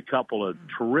he made a couple of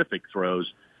terrific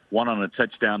throws, one on a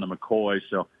touchdown to McCoy.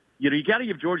 So you got to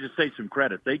give Georgia State some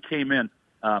credit. They came in,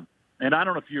 and I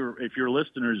don't know if your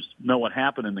listeners know what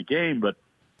happened in the game, but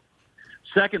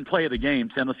second play of the game,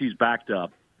 Tennessee's backed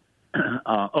up,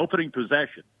 opening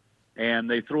possession, and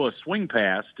they throw a swing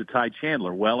pass to Ty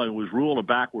Chandler. Well, it was ruled a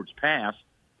backwards pass.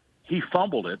 He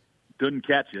fumbled it, didn't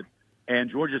catch it, and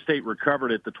Georgia State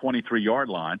recovered at the 23-yard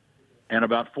line. And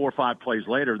about 4 or 5 plays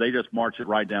later, they just march it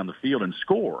right down the field and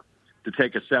score to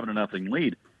take a 7-0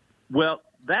 lead. Well,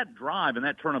 that drive and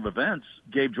that turn of events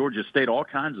gave Georgia State all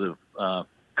kinds of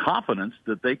confidence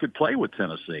that they could play with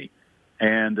Tennessee.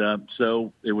 And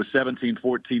so it was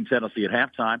 17-14 Tennessee at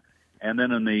halftime. And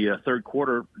then in the third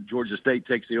quarter, Georgia State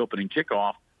takes the opening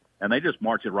kickoff, and they just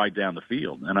march it right down the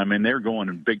field. And, I mean, they're going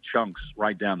in big chunks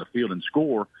right down the field and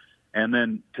score. And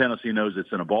then Tennessee knows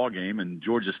it's in a ball game, and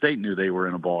Georgia State knew they were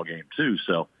in a ball game too.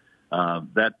 So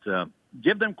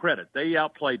give them credit. They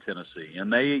outplayed Tennessee,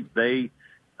 and they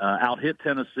out-hit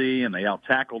Tennessee, and they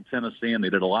out-tackled Tennessee, and they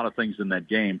did a lot of things in that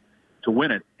game to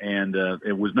win it. And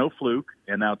it was no fluke,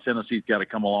 and now Tennessee's got to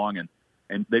come along,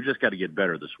 and they've just got to get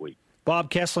better this week.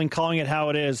 Bob Kessling calling it how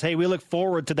it is. Hey, we look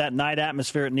forward to that night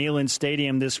atmosphere at Neyland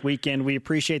Stadium this weekend. We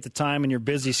appreciate the time and your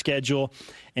busy schedule,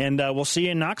 and we'll see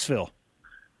you in Knoxville.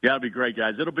 Yeah, it'll be great,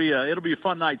 guys. It'll be a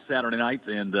fun night Saturday night,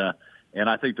 and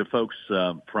I think the folks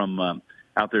from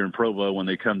out there in Provo, when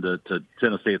they come to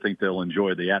Tennessee, I think they'll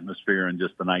enjoy the atmosphere and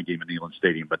just the night game at Neyland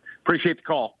Stadium. But appreciate the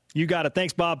call. You got it.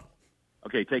 Thanks, Bob.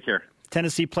 Okay, take care.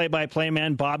 Tennessee play-by-play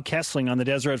man Bob Kessling on the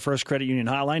Deseret First Credit Union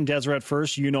Hotline. Deseret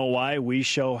First, you know why, we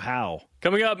show how.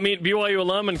 Coming up, meet BYU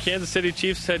alum and Kansas City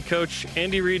Chiefs head coach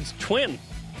Andy Reid's twin,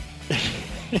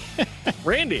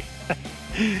 Randy.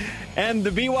 And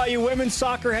the BYU women's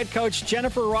soccer head coach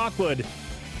Jennifer Rockwood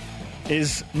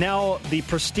is now the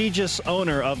prestigious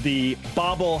owner of the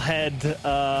bobblehead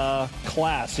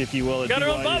class, if you will. Got her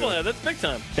own bobblehead. That's big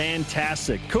time.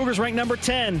 Fantastic. Cougars ranked number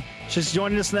 10. She's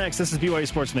joining us next. This is BYU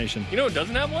Sports Nation. You know who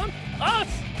doesn't have one? Us.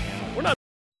 We're not.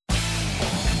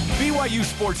 BYU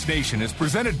Sports Nation is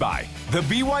presented by The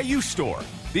BYU Store,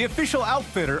 the official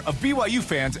outfitter of BYU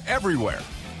fans everywhere.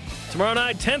 Tomorrow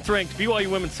night, 10th-ranked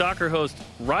BYU women's soccer host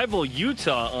rival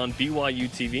Utah on BYU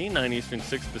TV, 9 Eastern,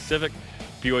 6 Pacific.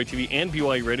 BYU TV and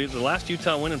BYU Radio. The last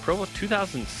Utah win in Provo,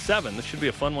 2007. This should be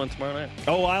a fun one tomorrow night.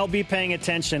 Oh, I'll be paying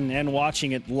attention and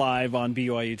watching it live on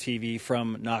BYU TV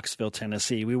from Knoxville,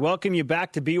 Tennessee. We welcome you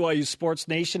back to BYU Sports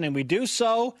Nation, and we do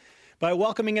so by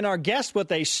welcoming in our guest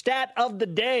with a stat of the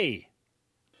day.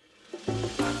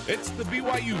 It's the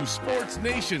BYU Sports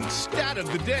Nation stat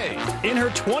of the day. In her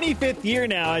 25th year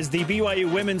now as the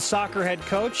BYU women's soccer head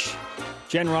coach,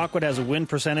 Jen Rockwood has a win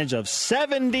percentage of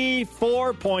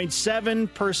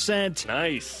 74.7%.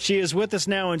 Nice. She is with us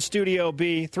now in Studio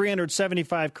B.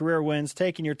 375 career wins,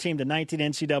 taking your team to 19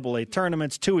 NCAA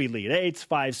tournaments, 2 Elite Eights,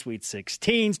 5 Sweet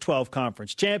 16s, 12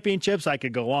 conference championships. I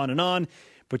could go on,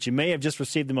 but you may have just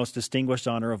received the most distinguished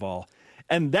honor of all.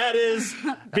 And that is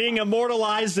being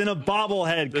immortalized in a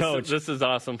bobblehead, Coach. This is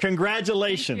awesome.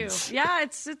 Congratulations. Thank you. Yeah,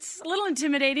 it's a little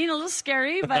intimidating, a little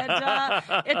scary, but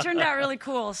it turned out really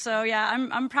cool. So, yeah,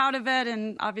 I'm proud of it,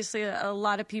 and obviously a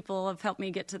lot of people have helped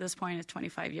me get to this point in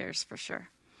 25 years for sure.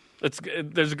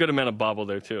 There's a good amount of bobble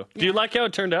there, too. Do you like how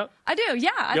it turned out? I do,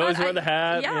 yeah. You always wear the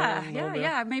hat?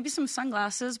 Yeah. Maybe some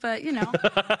sunglasses, but, you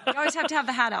always have to have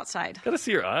the hat outside. Got to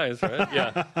see your eyes, right?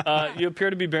 Yeah. You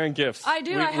appear to be bearing gifts. I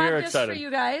do. I have this for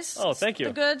you guys. Oh, thank you.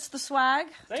 The goods, the swag.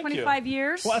 Thank 25 you.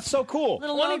 years. Well, that's so cool.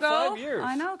 Little 25 logo. years.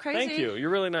 I know, crazy. Thank you.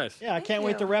 You're really nice. Yeah, I can't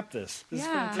wait to rep this. This is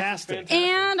fantastic.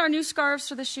 And our new scarves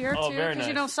for this year, too. Very nice.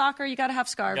 Because, soccer, you got to have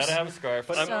scarves. Got to have a scarf.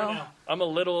 So. I'm a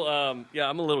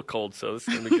little cold, so this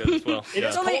is going to be good as well.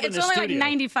 It's only like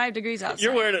 95 degrees outside.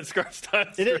 You're wearing it scarf time.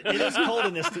 It is cold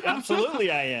in this. Absolutely,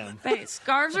 I am. But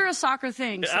scarves are a soccer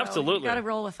thing. So absolutely. You got to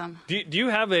roll with them. Do you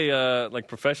have a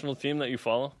professional team that you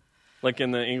follow? Like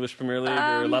in the English Premier League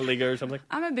or La Liga or something?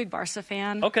 I'm a big Barca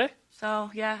fan. Okay.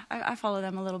 So, yeah, I follow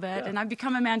them a little bit. Yeah. And I've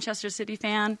become a Manchester City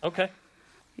fan. Okay.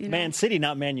 Man City,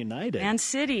 not Man United. Man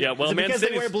City. Yeah, well, is it because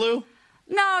they wear blue?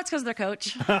 No, it's because of their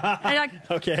coach.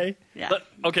 Okay. Yeah.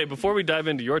 Okay, before we dive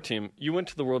into your team, you went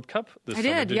to the World Cup this summer,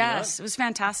 did you yes. It was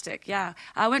fantastic, yeah.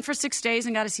 I went for 6 days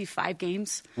and got to see 5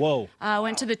 games. Whoa.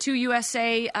 Went to the 2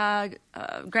 USA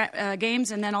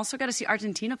games and then also got to see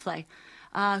Argentina play.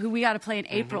 who we got to play in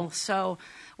April. So,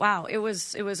 wow, it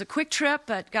was a quick trip,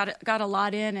 but got a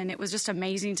lot in, and it was just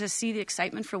amazing to see the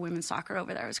excitement for women's soccer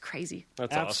over there. It was crazy.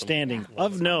 That's outstanding. Awesome.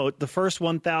 Of note, the first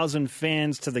 1,000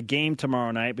 fans to the game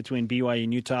tomorrow night between BYU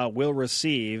and Utah will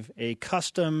receive a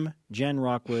custom Jen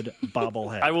Rockwood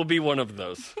bobblehead. I will be one of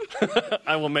those.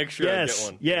 I will make sure I get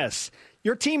one. Yes.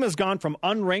 Your team has gone from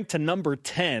unranked to number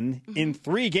 10 in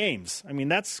 3 games. I mean,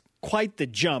 that's quite the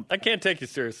jump. I can't take you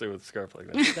seriously with a scarf like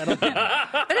that.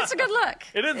 But it's a good look.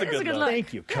 It is a good look.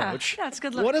 Thank you, Coach. Yeah, it's a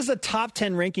good look. What does a top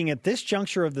 10 ranking at this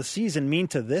juncture of the season mean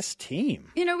to this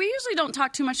team? You know, we usually don't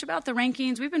talk too much about the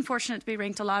rankings. We've been fortunate to be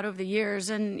ranked a lot over the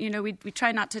years, and, you know, we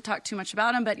try not to talk too much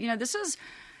about them. But, you know,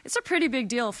 it's a pretty big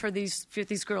deal for these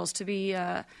girls to be,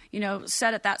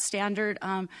 set at that standard.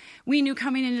 We knew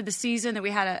coming into the season that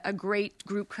we had a great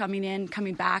group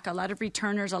coming back, a lot of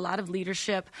returners, a lot of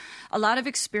leadership, a lot of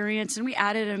experience, and we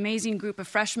added an amazing group of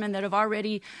freshmen that have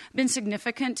already been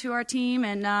significant to our team.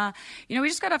 And, we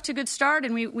just got off to a good start,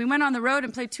 and we went on the road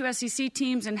and played 2 SEC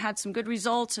teams and had some good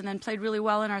results and then played really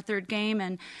well in our third game.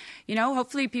 And, you know,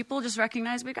 hopefully people just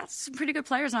recognize we got some pretty good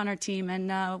players on our team,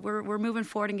 and we're moving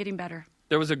forward and getting better.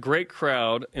 There was a great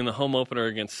crowd in the home opener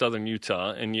against Southern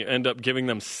Utah, and you end up giving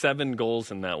them 7 goals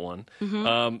in that one.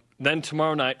 Mm-hmm. Then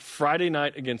tomorrow night, Friday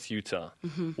night against Utah.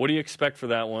 Mm-hmm. What do you expect for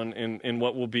that one in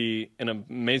what will be an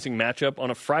amazing matchup on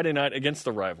a Friday night against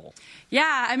the rival?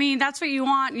 Yeah, I mean, that's what you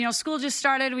want. You know, school just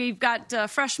started. We've got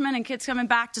freshmen and kids coming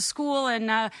back to school,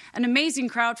 and an amazing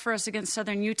crowd for us against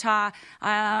Southern Utah.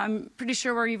 I'm pretty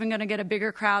sure we're even going to get a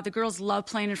bigger crowd. The girls love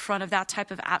playing in front of that type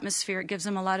of atmosphere. It gives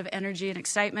them a lot of energy and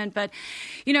excitement. But,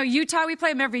 you know, Utah, we play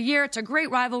them every year. It's a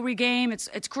great rivalry game.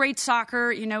 It's great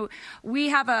soccer. You know, we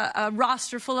have a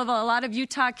roster full of a lot of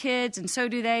Utah kids, and so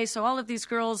do they. So all of these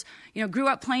girls, you know, grew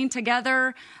up playing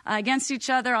together against each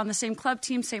other on the same club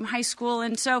team, same high school.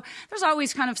 And so there's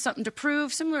always kind of something to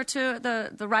prove, similar to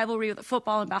the rivalry that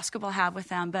football and basketball have with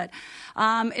them. But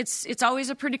it's always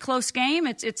a pretty close game.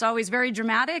 It's always very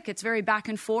dramatic. It's very back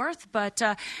and forth. But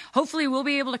hopefully we'll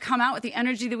be able to come out with the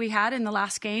energy that we had in the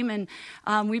last game.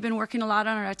 And we've been working a lot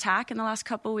on our attack in the last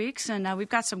couple of weeks. And we've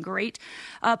got some great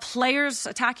players,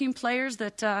 attacking players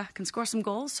that can score some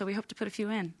goals. So we hope to put a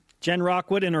few in. Jen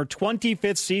Rockwood, in her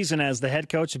 25th season as the head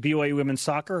coach of BYU Women's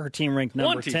Soccer, her team ranked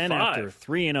number 10 after a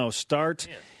 3-0 start,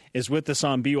 is with us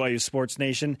on BYU Sports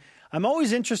Nation. I'm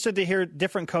always interested to hear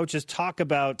different coaches talk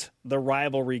about the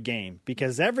rivalry game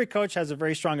because every coach has a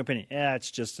very strong opinion. Yeah,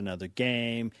 it's just another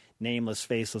game, nameless,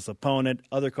 faceless opponent.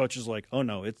 Other coaches are like, oh,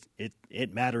 no,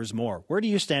 it matters more. Where do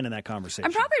you stand in that conversation?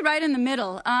 I'm probably right in the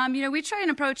middle. We try and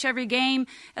approach every game,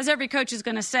 as every coach is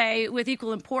going to say, with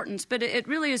equal importance. But it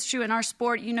really is true in our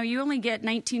sport. You know, you only get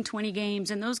 19, 20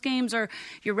 games, and those games are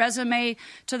your resume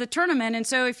to the tournament. And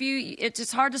so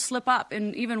it's hard to slip up,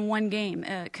 and even one game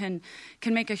can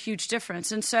make a huge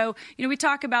difference. And so, you know, we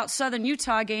talk about Southern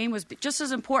Utah game was just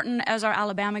as important as our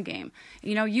Alabama game.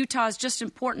 You know, Utah is just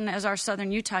important as our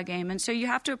Southern Utah game. And so you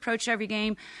have to approach every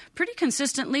game pretty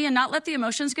consistently and not let the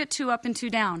emotions get too up and too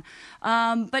down.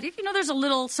 But, you know, there's a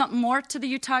little something more to the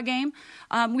Utah game.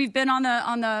 We've been on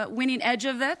the winning edge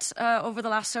of it over the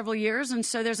last several years. And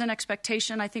so there's an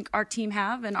expectation I think our team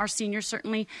have and our seniors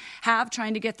certainly have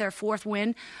trying to get their 4th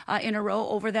win in a row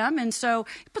over them. And so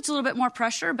it puts a little bit more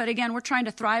pressure. But, again, we're trying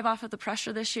to thrive off of the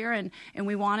pressure this year, and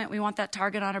we want it. We want that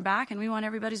target on our back, and we want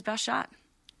everybody's best shot.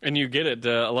 And you get it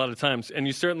a lot of times. And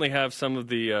you certainly have some of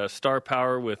the star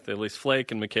power with Elise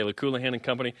Flake and Michaela Coulihan and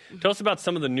company. Tell us about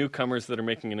some of the newcomers that are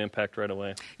making an impact right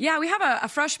away. Yeah, we have a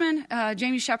freshman,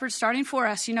 Jamie Shepard, starting for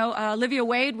us. You know, Olivia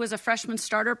Wade was a freshman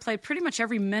starter, played pretty much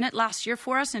every minute last year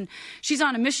for us, and she's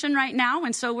on a mission right now,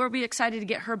 and so we'll be excited to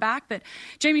get her back. But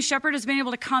Jamie Shepard has been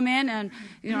able to come in and,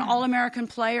 you know, an All-American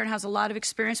player and has a lot of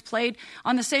experience, played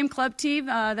on the same club team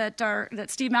that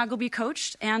Steve Magleby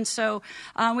coached, and so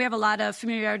we have a lot of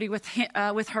familiarity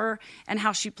with her and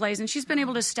how she plays. And she's been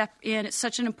able to step in. It's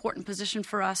such an important position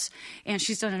for us, and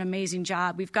she's done an amazing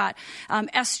job. We've got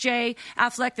S.J.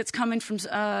 Affleck that's coming from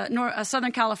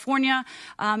Southern California,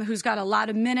 who's got a lot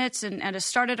of minutes and has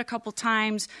started a couple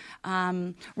times.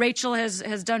 Rachel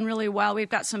has done really well. We've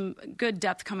got some good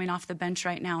depth coming off the bench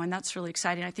right now, and that's really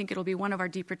exciting. I think it'll be one of our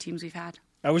deeper teams we've had.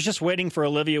 I was just waiting for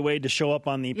Olivia Wade to show up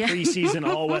on the preseason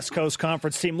All-West Coast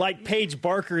Conference team like Paige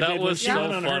Barker did when she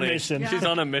went on her mission. She's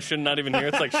on a mission, not even here.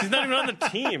 It's like she's not even on the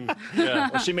team. Yeah.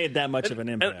 Well, she made that much of an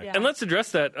impact. And let's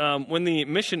address that. When the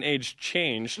mission age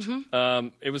changed,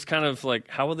 it was kind of like,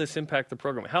 how will this impact the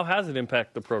program? How has it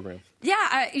impacted the program?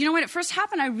 Yeah, when it first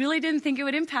happened, I really didn't think it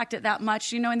would impact it that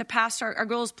much. In the past, our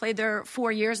girls played there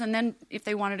 4 years, and then if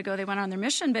they wanted to go, they went on their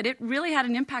mission. But it really had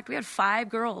an impact. We had 5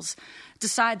 girls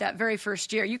decide that very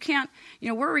first year. You can't,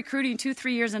 we're recruiting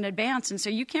 2-3 years in advance, and so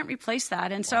you can't replace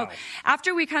that. And so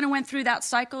after we kind of went through that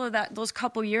cycle of those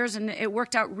couple years, and it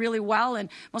worked out really well, and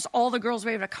most all the girls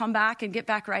were able to come back and get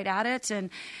back right at it.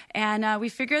 And we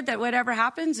figured that whatever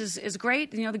happens is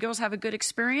great. The girls have a good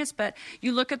experience, but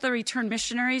you look at the return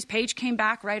missionaries. Paige came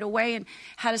back right away and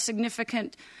had a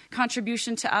significant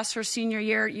contribution to us her senior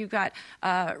year. You got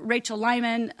Rachel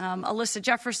Lyman, Alyssa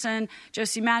Jefferson,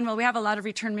 Josie Manuel. We have a lot of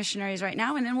return missionaries right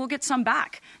now, and then we'll get some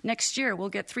back next year. We'll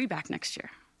get 3 back next year.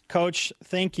 Coach,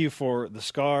 thank you for the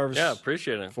scarves. Yeah,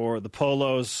 appreciate it. For the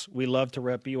polos. We love to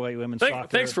rep BYU women's soccer.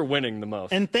 Thanks for winning the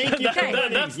most. And thank you for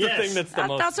winning. That's the thing that's the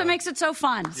most That's fun. what makes it so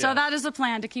fun. Yeah. So that is the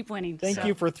plan, to keep winning. Thank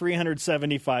you for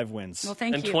 375 wins. Well,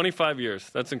 thank you. And 25 years.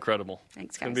 That's incredible. Thanks, guys.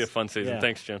 It's going to be a fun season. Yeah.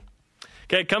 Thanks, Jen.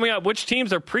 Okay, coming up, which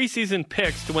teams are preseason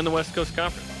picks to win the West Coast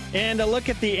Conference? And a look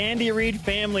at the Andy Reid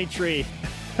family tree.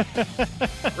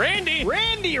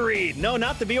 Randy Reid. No,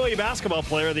 not the BYU basketball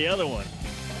player, the other one.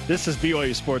 This is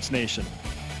BYU Sports Nation.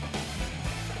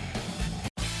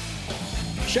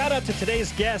 Shout out to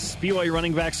today's guests, BYU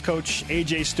running backs coach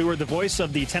A.J. Stewart, the voice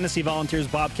of the Tennessee Volunteers,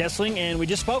 Bob Kessling, and we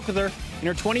just spoke with her in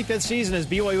her 25th season as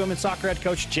BYU women's soccer head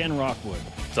coach Jen Rockwood.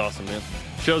 It's awesome, man.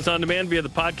 Shows on demand via the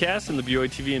podcast and the BYU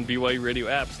TV and BYU radio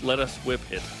apps. Let us whip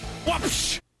it.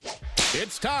 Whoosh!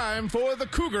 It's time for the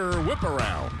Cougar Whip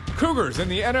Around. Cougars in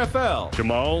the NFL.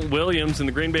 Jamal Williams and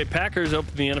the Green Bay Packers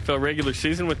opened the NFL regular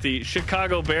season with the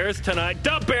Chicago Bears tonight.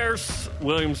 The Bears!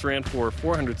 Williams ran for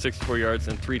 464 yards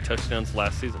and 3 touchdowns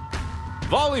last season.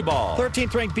 Volleyball.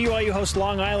 13th ranked BYU hosts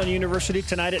Long Island University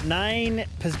tonight at 9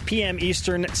 p.m.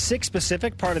 Eastern, 6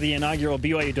 Pacific, part of the inaugural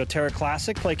BYU doTERRA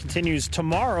Classic. Play continues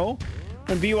tomorrow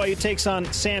when BYU takes on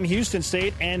Sam Houston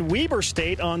State and Weber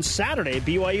State on Saturday.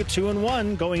 BYU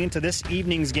 2-1 going into this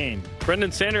evening's game.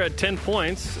 Brendan Sander had 10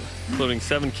 points, including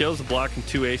 7 kills, a block, and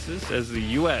 2 aces, as the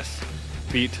U.S.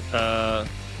 beat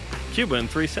Cuba in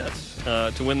 3 sets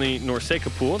to win the NORCECA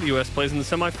pool. The U.S. plays in the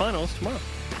semifinals tomorrow.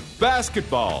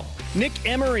 Basketball. Nick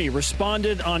Emery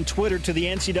responded on Twitter to the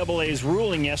NCAA's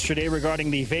ruling yesterday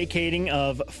regarding the vacating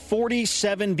of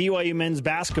 47 BYU men's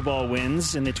basketball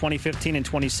wins in the 2015 and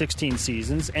 2016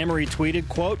 seasons. Emery tweeted,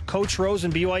 quote, "Coach Rose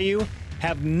and BYU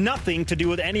have nothing to do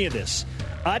with any of this.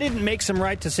 I didn't make some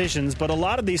right decisions, but a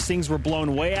lot of these things were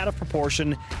blown way out of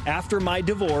proportion after my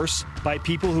divorce by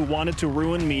people who wanted to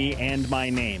ruin me and my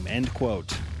name," end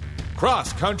quote.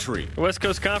 Cross country. The West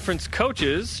Coast Conference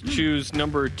coaches choose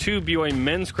number 2 BYU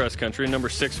men's cross country and number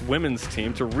 6 women's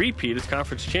team to repeat as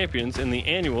conference champions in the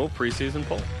annual preseason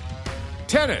poll.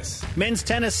 Tennis. Men's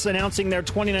tennis announcing their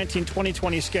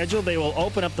 2019-2020 schedule. They will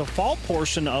open up the fall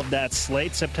portion of that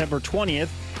slate September 20th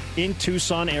in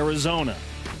Tucson, Arizona.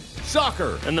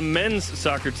 Soccer. And the men's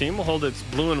soccer team will hold its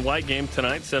blue and white game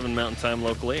tonight, 7 Mountain Time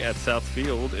locally at South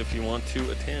Field if you want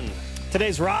to attend.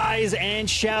 Today's Rise and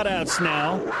Shoutouts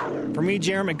now. For me,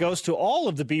 Jeremy, it goes to all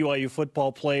of the BYU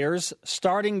football players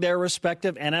starting their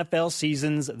respective NFL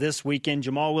seasons this weekend.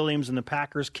 Jamal Williams and the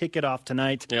Packers kick it off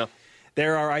tonight. Yeah.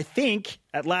 There are, I think,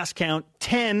 at last count,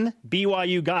 10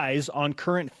 BYU guys on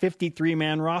current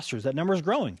 53-man rosters. That number is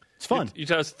growing. It's fun.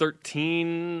 Utah has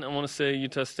 13. I want to say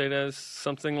Utah State has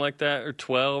something like that, or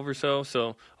 12 or so.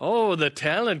 So, the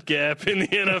talent gap in the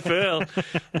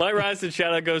NFL. My rise and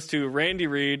shout out goes to Randy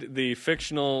Reid, the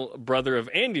fictional brother of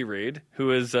Andy Reid,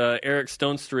 who is Eric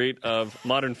Stonestreet of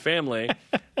Modern Family.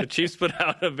 The Chiefs put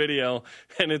out a video,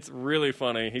 and it's really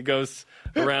funny. He goes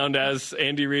around as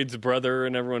Andy Reid's brother,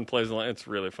 and everyone plays along. It's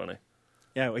really funny.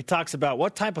 Yeah, he talks about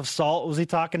what type of salt was he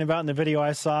talking about in the video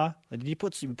I saw? Did you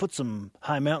put some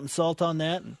high mountain salt on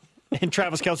that? And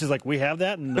Travis Kelce's like, we have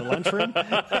that in the lunchroom?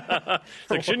 It's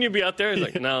like, shouldn't you be out there? He's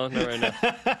like, no, not right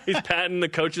now. He's patting the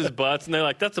coaches' butts, and they're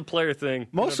like, that's a player thing.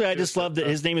 Mostly I just love that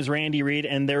his name is Randy Reid,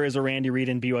 and there is a Randy Reid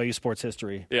in BYU sports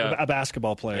history. Yeah. A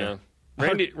basketball player.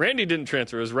 Yeah. Randy didn't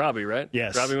transfer. It was Robbie, right?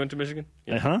 Yes. Robbie went to Michigan?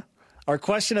 Yeah. Uh-huh. Our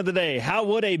question of the day, how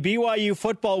would a BYU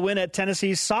football win at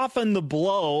Tennessee soften the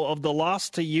blow of the loss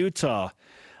to Utah?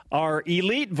 Our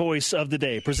elite voice of the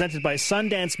day, presented by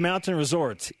Sundance Mountain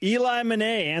Resort. Eli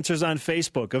Monet answers on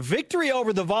Facebook. A victory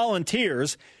over the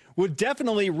Volunteers would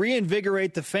definitely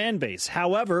reinvigorate the fan base.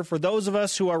 However, for those of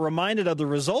us who are reminded of the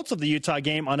results of the Utah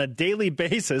game on a daily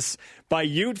basis by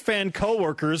Ute fan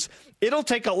coworkers, it'll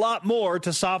take a lot more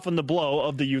to soften the blow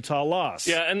of the Utah loss.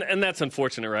 Yeah, and that's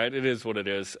unfortunate, right? It is what it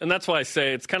is. And that's why I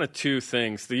say it's kind of two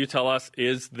things. The Utah loss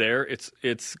is there.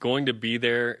 It's going to be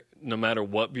there no matter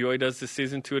what BYU does this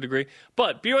season to a degree.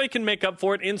 But BYU can make up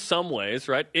for it in some ways,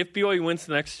 right? If BYU wins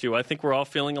the next two, I think we're all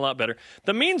feeling a lot better.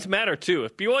 The means matter, too.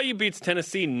 If BYU beats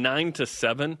Tennessee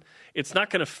 9-7, it's not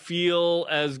going to feel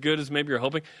as good as maybe you're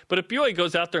hoping. But if BYU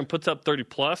goes out there and puts up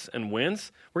 30-plus and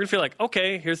wins, we're going to feel like,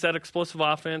 okay, here's that explosive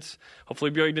offense.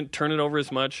 Hopefully BYU didn't turn it over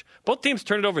as much. Both teams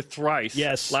turned it over thrice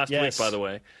last week, by the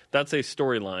way. That's a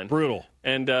storyline. Brutal.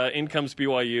 And in comes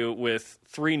BYU with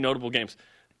 3 notable games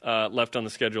left on the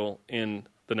schedule in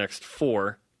the next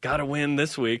 4. Got to win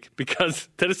this week because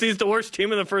Tennessee's the worst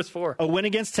team in the first 4. A win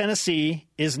against Tennessee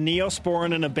is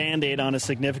Neosporin and a Band-Aid on a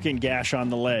significant gash on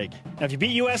the leg. Now, if you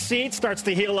beat USC, it starts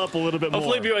to heal up a little bit more.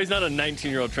 Hopefully BYU's not a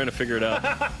 19-year-old trying to figure it out.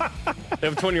 They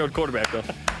have a 20-year-old quarterback, though.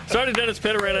 Sorry to Dennis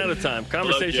Pitta, ran out of time.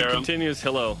 Conversation continues.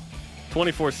 Hello.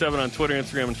 24/7 on Twitter,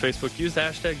 Instagram, and Facebook. Use the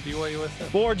hashtag BYUSN.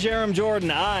 For Jerem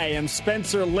Jordan, I am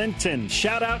Spencer Linton.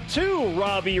 Shout out to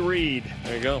Robbie Reed.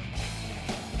 There you go.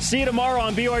 See you tomorrow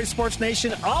on BYU Sports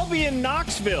Nation. I'll be in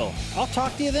Knoxville. I'll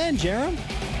talk to you then, Jerem.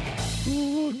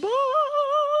 Goodbye.